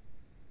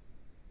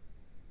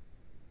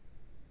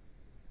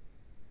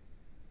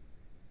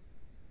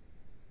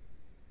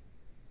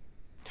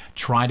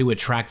 Try to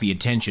attract the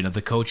attention of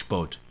the coach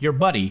boat, your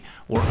buddy,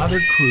 or other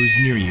crews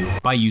near you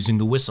by using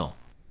the whistle.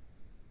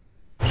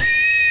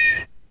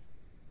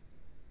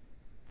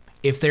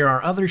 If there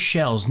are other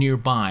shells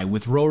nearby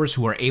with rowers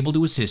who are able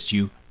to assist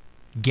you,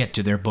 get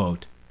to their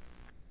boat.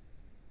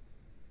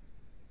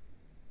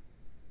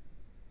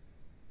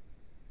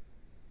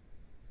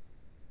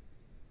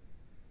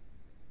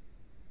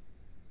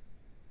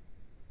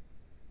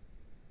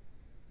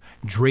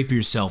 Drape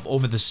yourself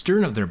over the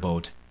stern of their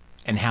boat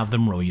and have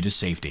them row you to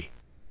safety.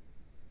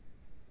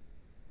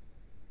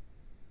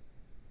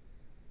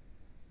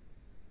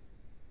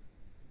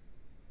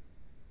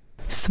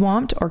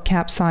 Swamped or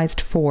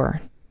capsized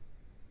 4.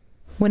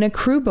 When a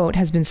crew boat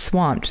has been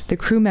swamped, the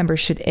crew members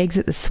should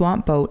exit the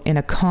swamp boat in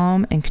a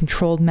calm and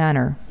controlled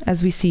manner,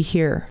 as we see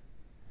here.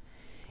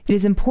 It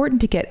is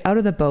important to get out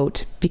of the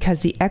boat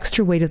because the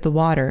extra weight of the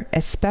water,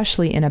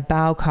 especially in a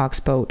bow-cox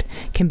boat,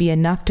 can be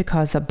enough to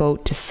cause a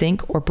boat to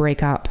sink or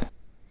break up.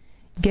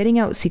 Getting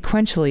out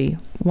sequentially,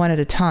 one at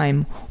a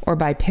time, or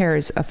by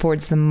pairs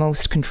affords the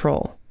most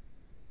control.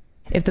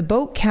 If the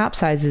boat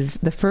capsizes,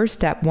 the first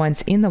step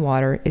once in the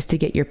water is to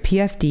get your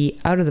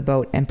PFD out of the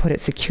boat and put it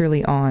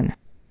securely on.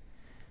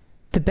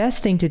 The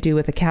best thing to do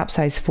with a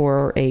capsize 4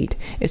 or 8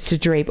 is to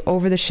drape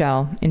over the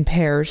shell in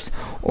pairs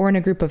or in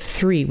a group of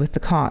 3 with the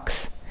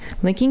cocks.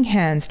 Linking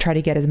hands, try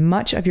to get as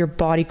much of your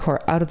body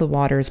core out of the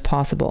water as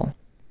possible.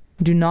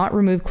 Do not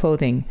remove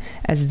clothing,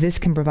 as this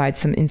can provide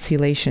some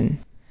insulation.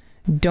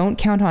 Don't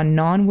count on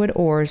non-wood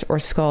oars or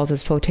sculls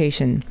as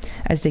flotation,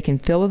 as they can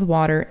fill with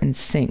water and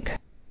sink.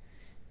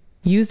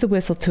 Use the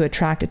whistle to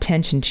attract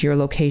attention to your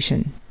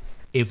location.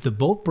 If the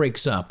boat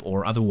breaks up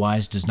or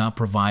otherwise does not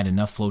provide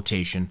enough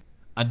flotation,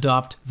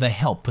 adopt the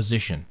help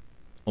position.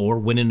 Or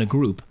when in a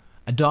group,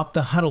 adopt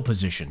the huddle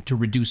position to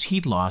reduce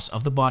heat loss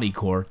of the body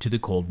core to the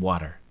cold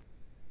water.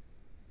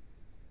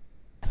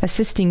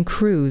 Assisting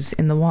crews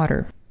in the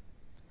water.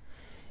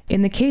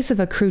 In the case of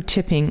a crew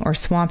tipping or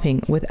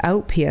swamping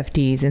without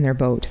PFDs in their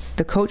boat,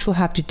 the coach will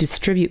have to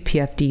distribute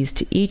PFDs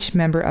to each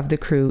member of the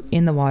crew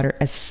in the water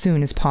as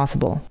soon as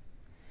possible.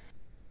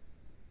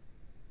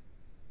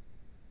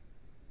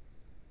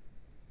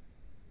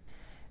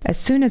 As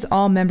soon as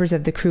all members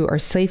of the crew are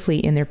safely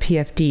in their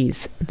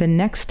PFDs, the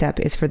next step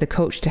is for the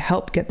coach to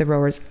help get the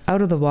rowers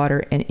out of the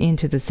water and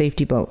into the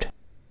safety boat.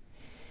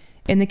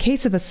 In the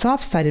case of a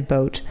soft-sided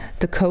boat,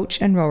 the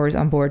coach and rowers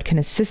on board can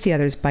assist the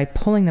others by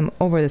pulling them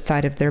over the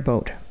side of their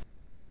boat.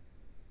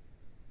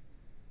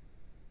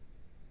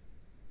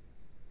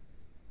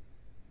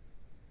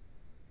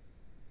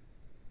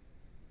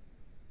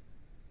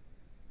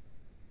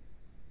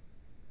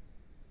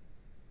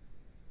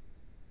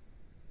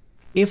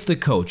 If the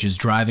coach is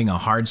driving a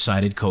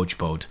hard-sided coach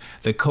boat,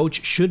 the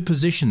coach should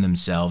position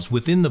themselves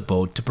within the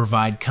boat to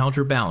provide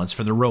counterbalance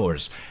for the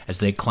rowers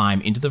as they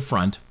climb into the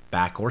front,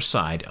 back, or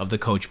side of the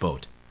coach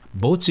boat.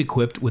 Boats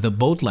equipped with a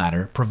boat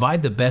ladder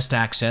provide the best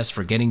access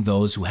for getting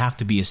those who have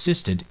to be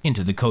assisted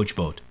into the coach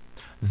boat.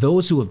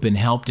 Those who have been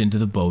helped into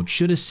the boat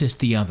should assist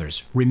the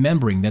others,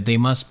 remembering that they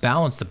must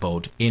balance the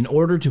boat in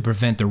order to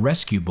prevent the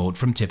rescue boat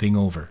from tipping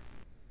over.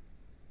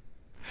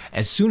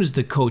 As soon as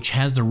the coach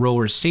has the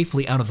rowers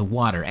safely out of the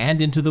water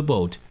and into the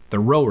boat, the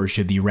rowers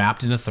should be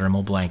wrapped in a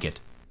thermal blanket.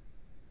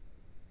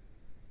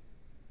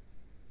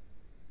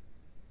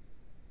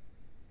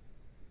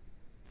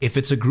 If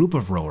it's a group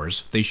of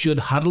rowers, they should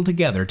huddle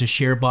together to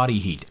share body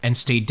heat and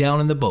stay down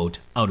in the boat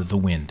out of the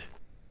wind.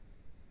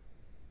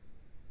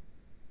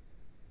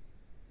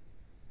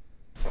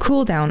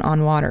 Cool down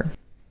on water.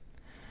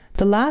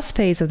 The last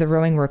phase of the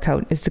rowing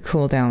workout is the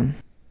cool down.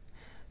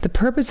 The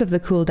purpose of the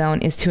cool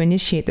down is to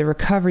initiate the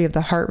recovery of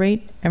the heart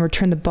rate and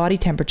return the body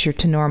temperature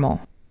to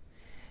normal.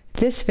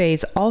 This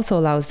phase also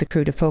allows the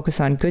crew to focus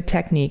on good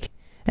technique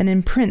and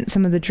imprint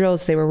some of the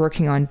drills they were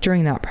working on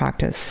during that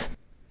practice.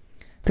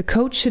 The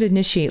coach should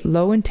initiate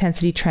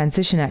low-intensity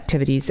transition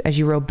activities as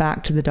you row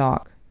back to the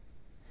dock.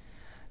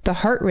 The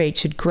heart rate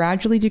should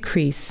gradually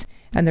decrease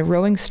and the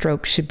rowing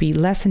stroke should be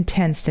less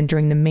intense than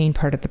during the main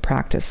part of the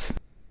practice.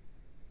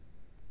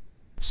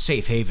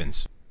 Safe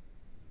havens.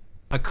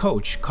 A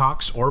coach,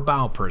 cox, or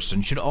bow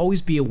person should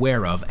always be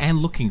aware of and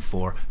looking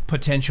for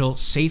potential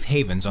safe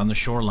havens on the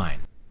shoreline.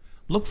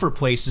 Look for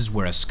places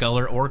where a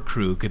sculler or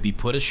crew could be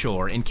put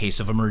ashore in case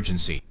of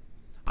emergency.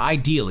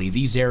 Ideally,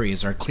 these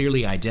areas are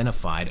clearly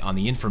identified on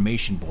the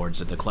information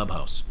boards at the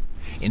clubhouse.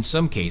 In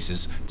some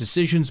cases,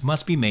 decisions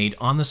must be made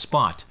on the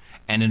spot,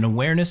 and an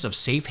awareness of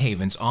safe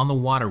havens on the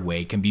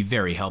waterway can be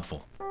very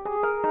helpful.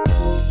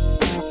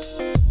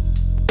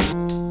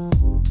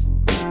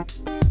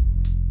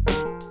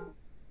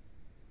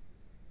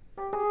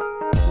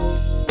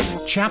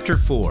 Chapter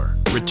 4.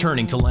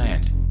 Returning to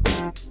land.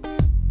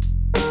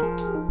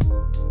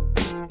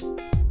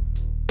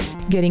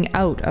 Getting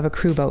out of a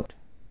crew boat.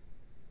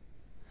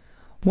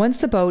 Once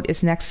the boat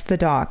is next to the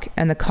dock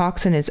and the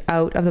coxswain is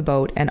out of the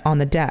boat and on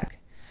the deck,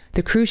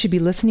 the crew should be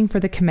listening for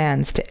the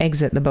commands to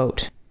exit the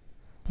boat.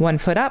 1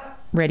 foot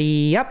up,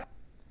 ready up.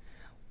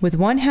 With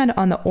one hand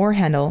on the oar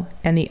handle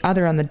and the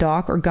other on the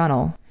dock or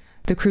gunwale,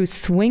 the crew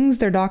swings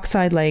their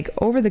dockside leg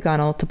over the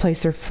gunwale to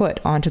place their foot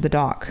onto the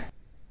dock.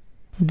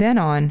 Then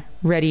on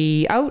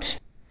ready out,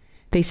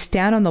 they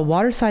stand on the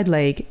waterside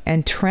leg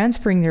and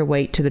transferring their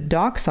weight to the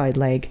dockside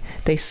leg,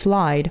 they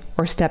slide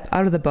or step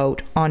out of the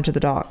boat onto the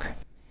dock.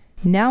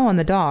 Now on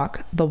the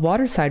dock, the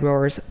waterside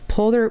rowers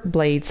pull their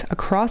blades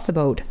across the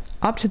boat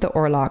up to the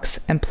oarlocks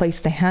and place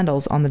the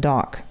handles on the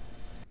dock.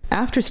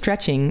 After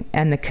stretching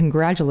and the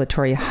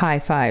congratulatory high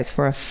fives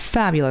for a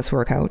fabulous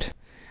workout,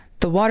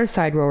 the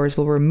waterside rowers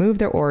will remove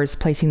their oars,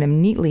 placing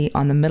them neatly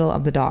on the middle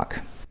of the dock.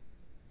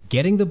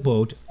 Getting the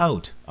boat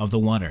out of the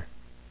water.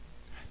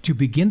 To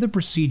begin the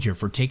procedure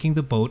for taking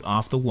the boat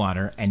off the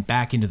water and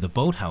back into the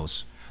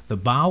boathouse, the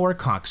bow or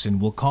coxswain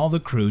will call the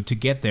crew to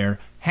get their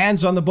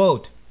hands on the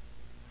boat.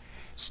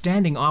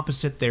 Standing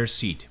opposite their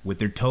seat with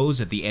their toes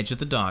at the edge of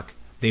the dock,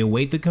 they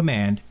await the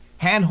command,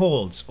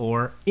 handholds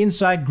or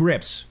inside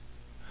grips.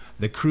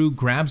 The crew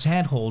grabs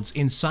handholds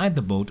inside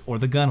the boat or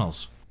the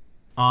gunwales.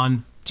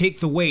 On take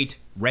the weight,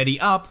 ready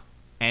up,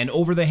 and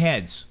over the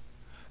heads.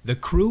 The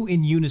crew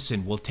in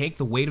unison will take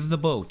the weight of the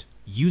boat,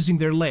 using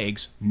their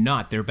legs,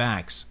 not their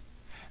backs.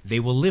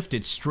 They will lift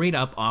it straight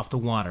up off the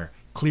water,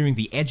 clearing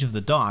the edge of the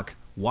dock,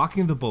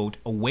 walking the boat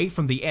away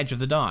from the edge of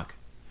the dock.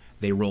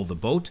 They roll the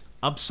boat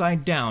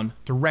upside down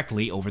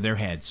directly over their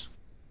heads.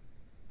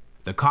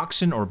 The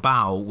coxswain or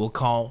bow will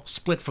call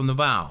split from the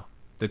bow.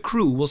 The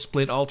crew will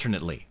split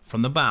alternately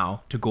from the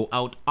bow to go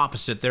out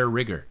opposite their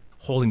rigger,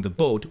 holding the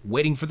boat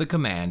waiting for the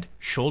command,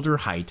 shoulder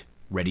height,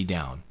 ready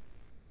down.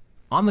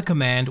 On the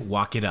command,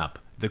 walk it up.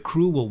 The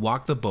crew will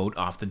walk the boat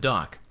off the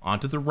dock,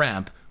 onto the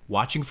ramp,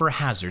 watching for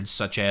hazards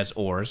such as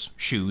oars,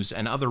 shoes,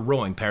 and other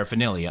rowing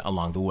paraphernalia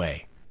along the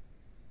way.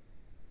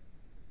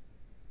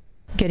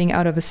 Getting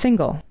out of a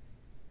single.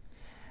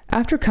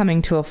 After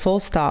coming to a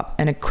full stop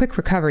and a quick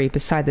recovery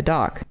beside the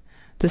dock,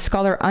 the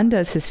scholar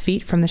undoes his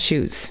feet from the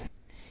shoes.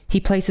 He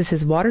places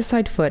his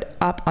waterside foot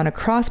up on a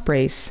cross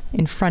brace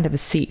in front of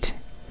his seat.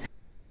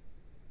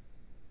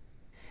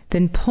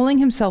 Then pulling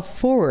himself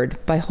forward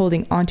by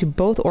holding onto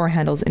both oar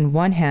handles in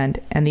one hand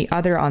and the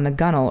other on the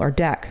gunwale or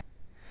deck,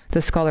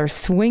 the scholar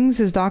swings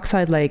his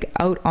dockside leg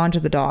out onto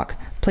the dock,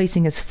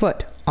 placing his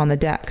foot on the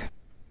deck.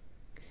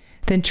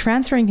 Then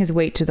transferring his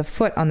weight to the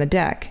foot on the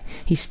deck,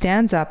 he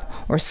stands up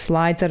or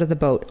slides out of the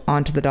boat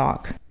onto the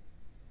dock.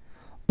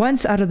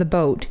 Once out of the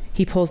boat,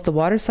 he pulls the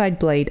waterside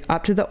blade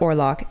up to the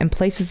oarlock and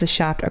places the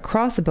shaft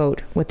across the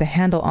boat with the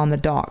handle on the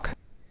dock.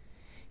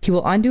 He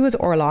will undo his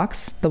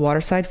oarlocks, the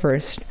waterside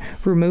first,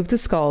 remove the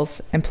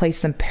sculls, and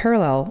place them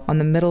parallel on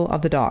the middle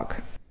of the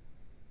dock.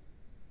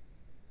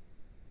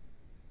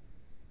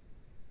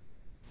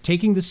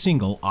 Taking the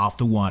single off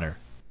the water.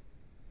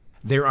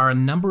 There are a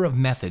number of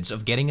methods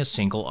of getting a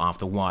single off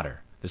the water.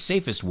 The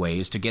safest way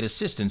is to get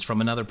assistance from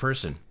another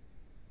person.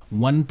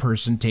 One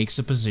person takes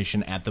a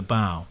position at the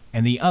bow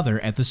and the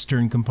other at the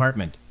stern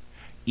compartment,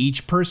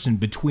 each person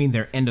between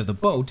their end of the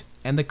boat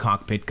and the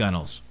cockpit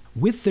gunwales.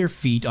 With their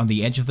feet on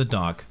the edge of the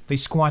dock, they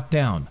squat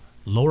down,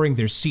 lowering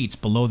their seats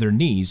below their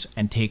knees,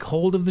 and take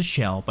hold of the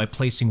shell by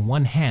placing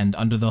one hand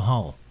under the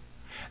hull.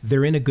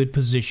 They're in a good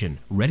position,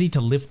 ready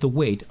to lift the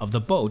weight of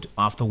the boat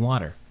off the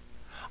water.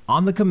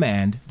 On the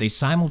command, they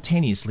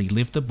simultaneously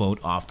lift the boat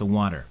off the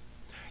water.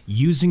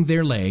 Using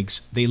their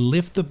legs, they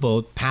lift the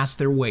boat past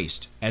their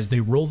waist as they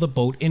roll the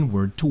boat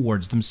inward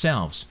towards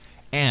themselves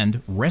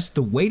and rest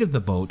the weight of the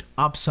boat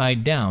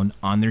upside down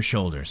on their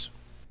shoulders.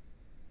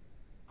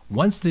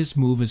 Once this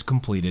move is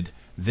completed,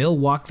 they'll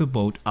walk the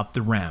boat up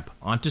the ramp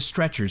onto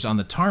stretchers on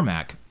the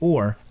tarmac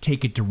or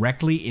take it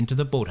directly into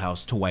the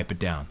boathouse to wipe it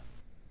down.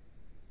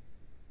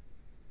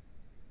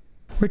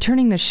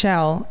 Returning the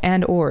shell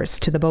and oars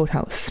to the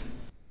boathouse.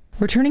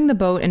 Returning the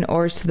boat and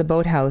oars to the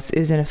boathouse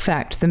is in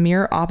effect the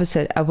mirror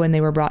opposite of when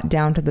they were brought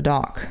down to the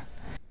dock.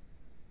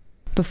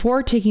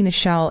 Before taking the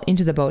shell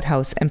into the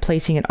boathouse and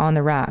placing it on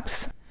the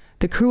racks,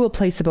 the crew will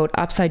place the boat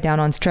upside down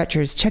on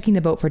stretchers, checking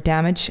the boat for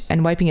damage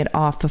and wiping it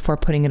off before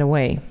putting it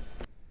away.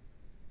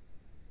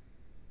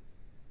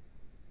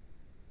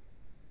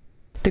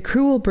 The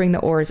crew will bring the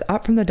oars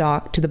up from the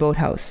dock to the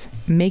boathouse,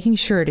 making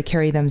sure to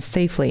carry them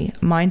safely,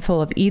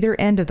 mindful of either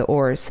end of the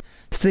oars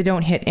so they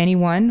don't hit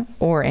anyone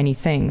or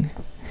anything.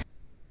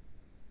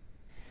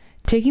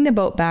 Taking the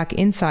boat back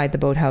inside the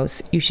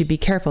boathouse, you should be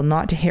careful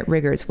not to hit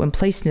riggers when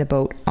placing the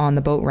boat on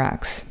the boat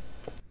racks.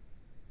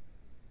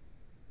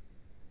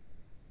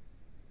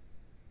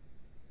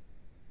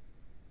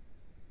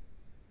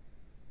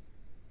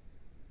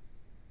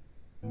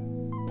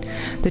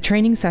 The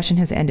training session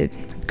has ended.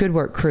 Good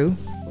work, crew.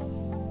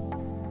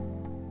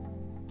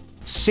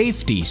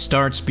 Safety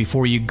starts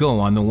before you go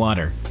on the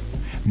water.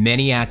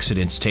 Many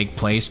accidents take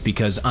place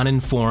because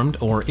uninformed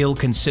or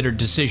ill-considered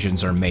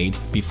decisions are made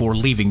before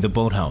leaving the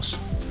boathouse.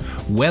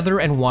 Weather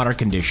and water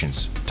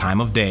conditions,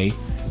 time of day,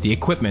 the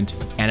equipment,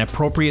 and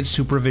appropriate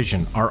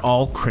supervision are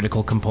all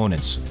critical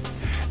components.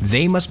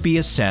 They must be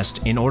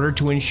assessed in order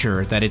to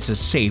ensure that it's a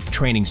safe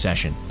training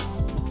session.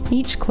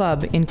 Each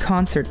club, in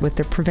concert with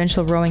the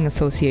Provincial Rowing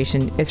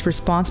Association, is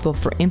responsible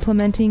for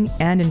implementing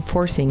and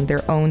enforcing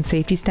their own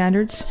safety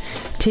standards,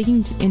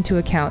 taking into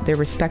account their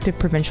respective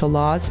provincial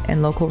laws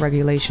and local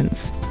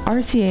regulations.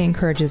 RCA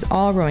encourages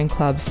all rowing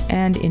clubs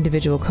and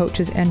individual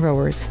coaches and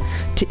rowers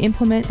to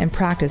implement and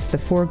practice the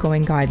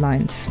foregoing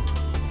guidelines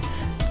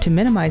to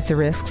minimize the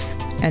risks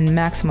and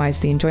maximize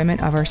the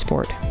enjoyment of our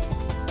sport.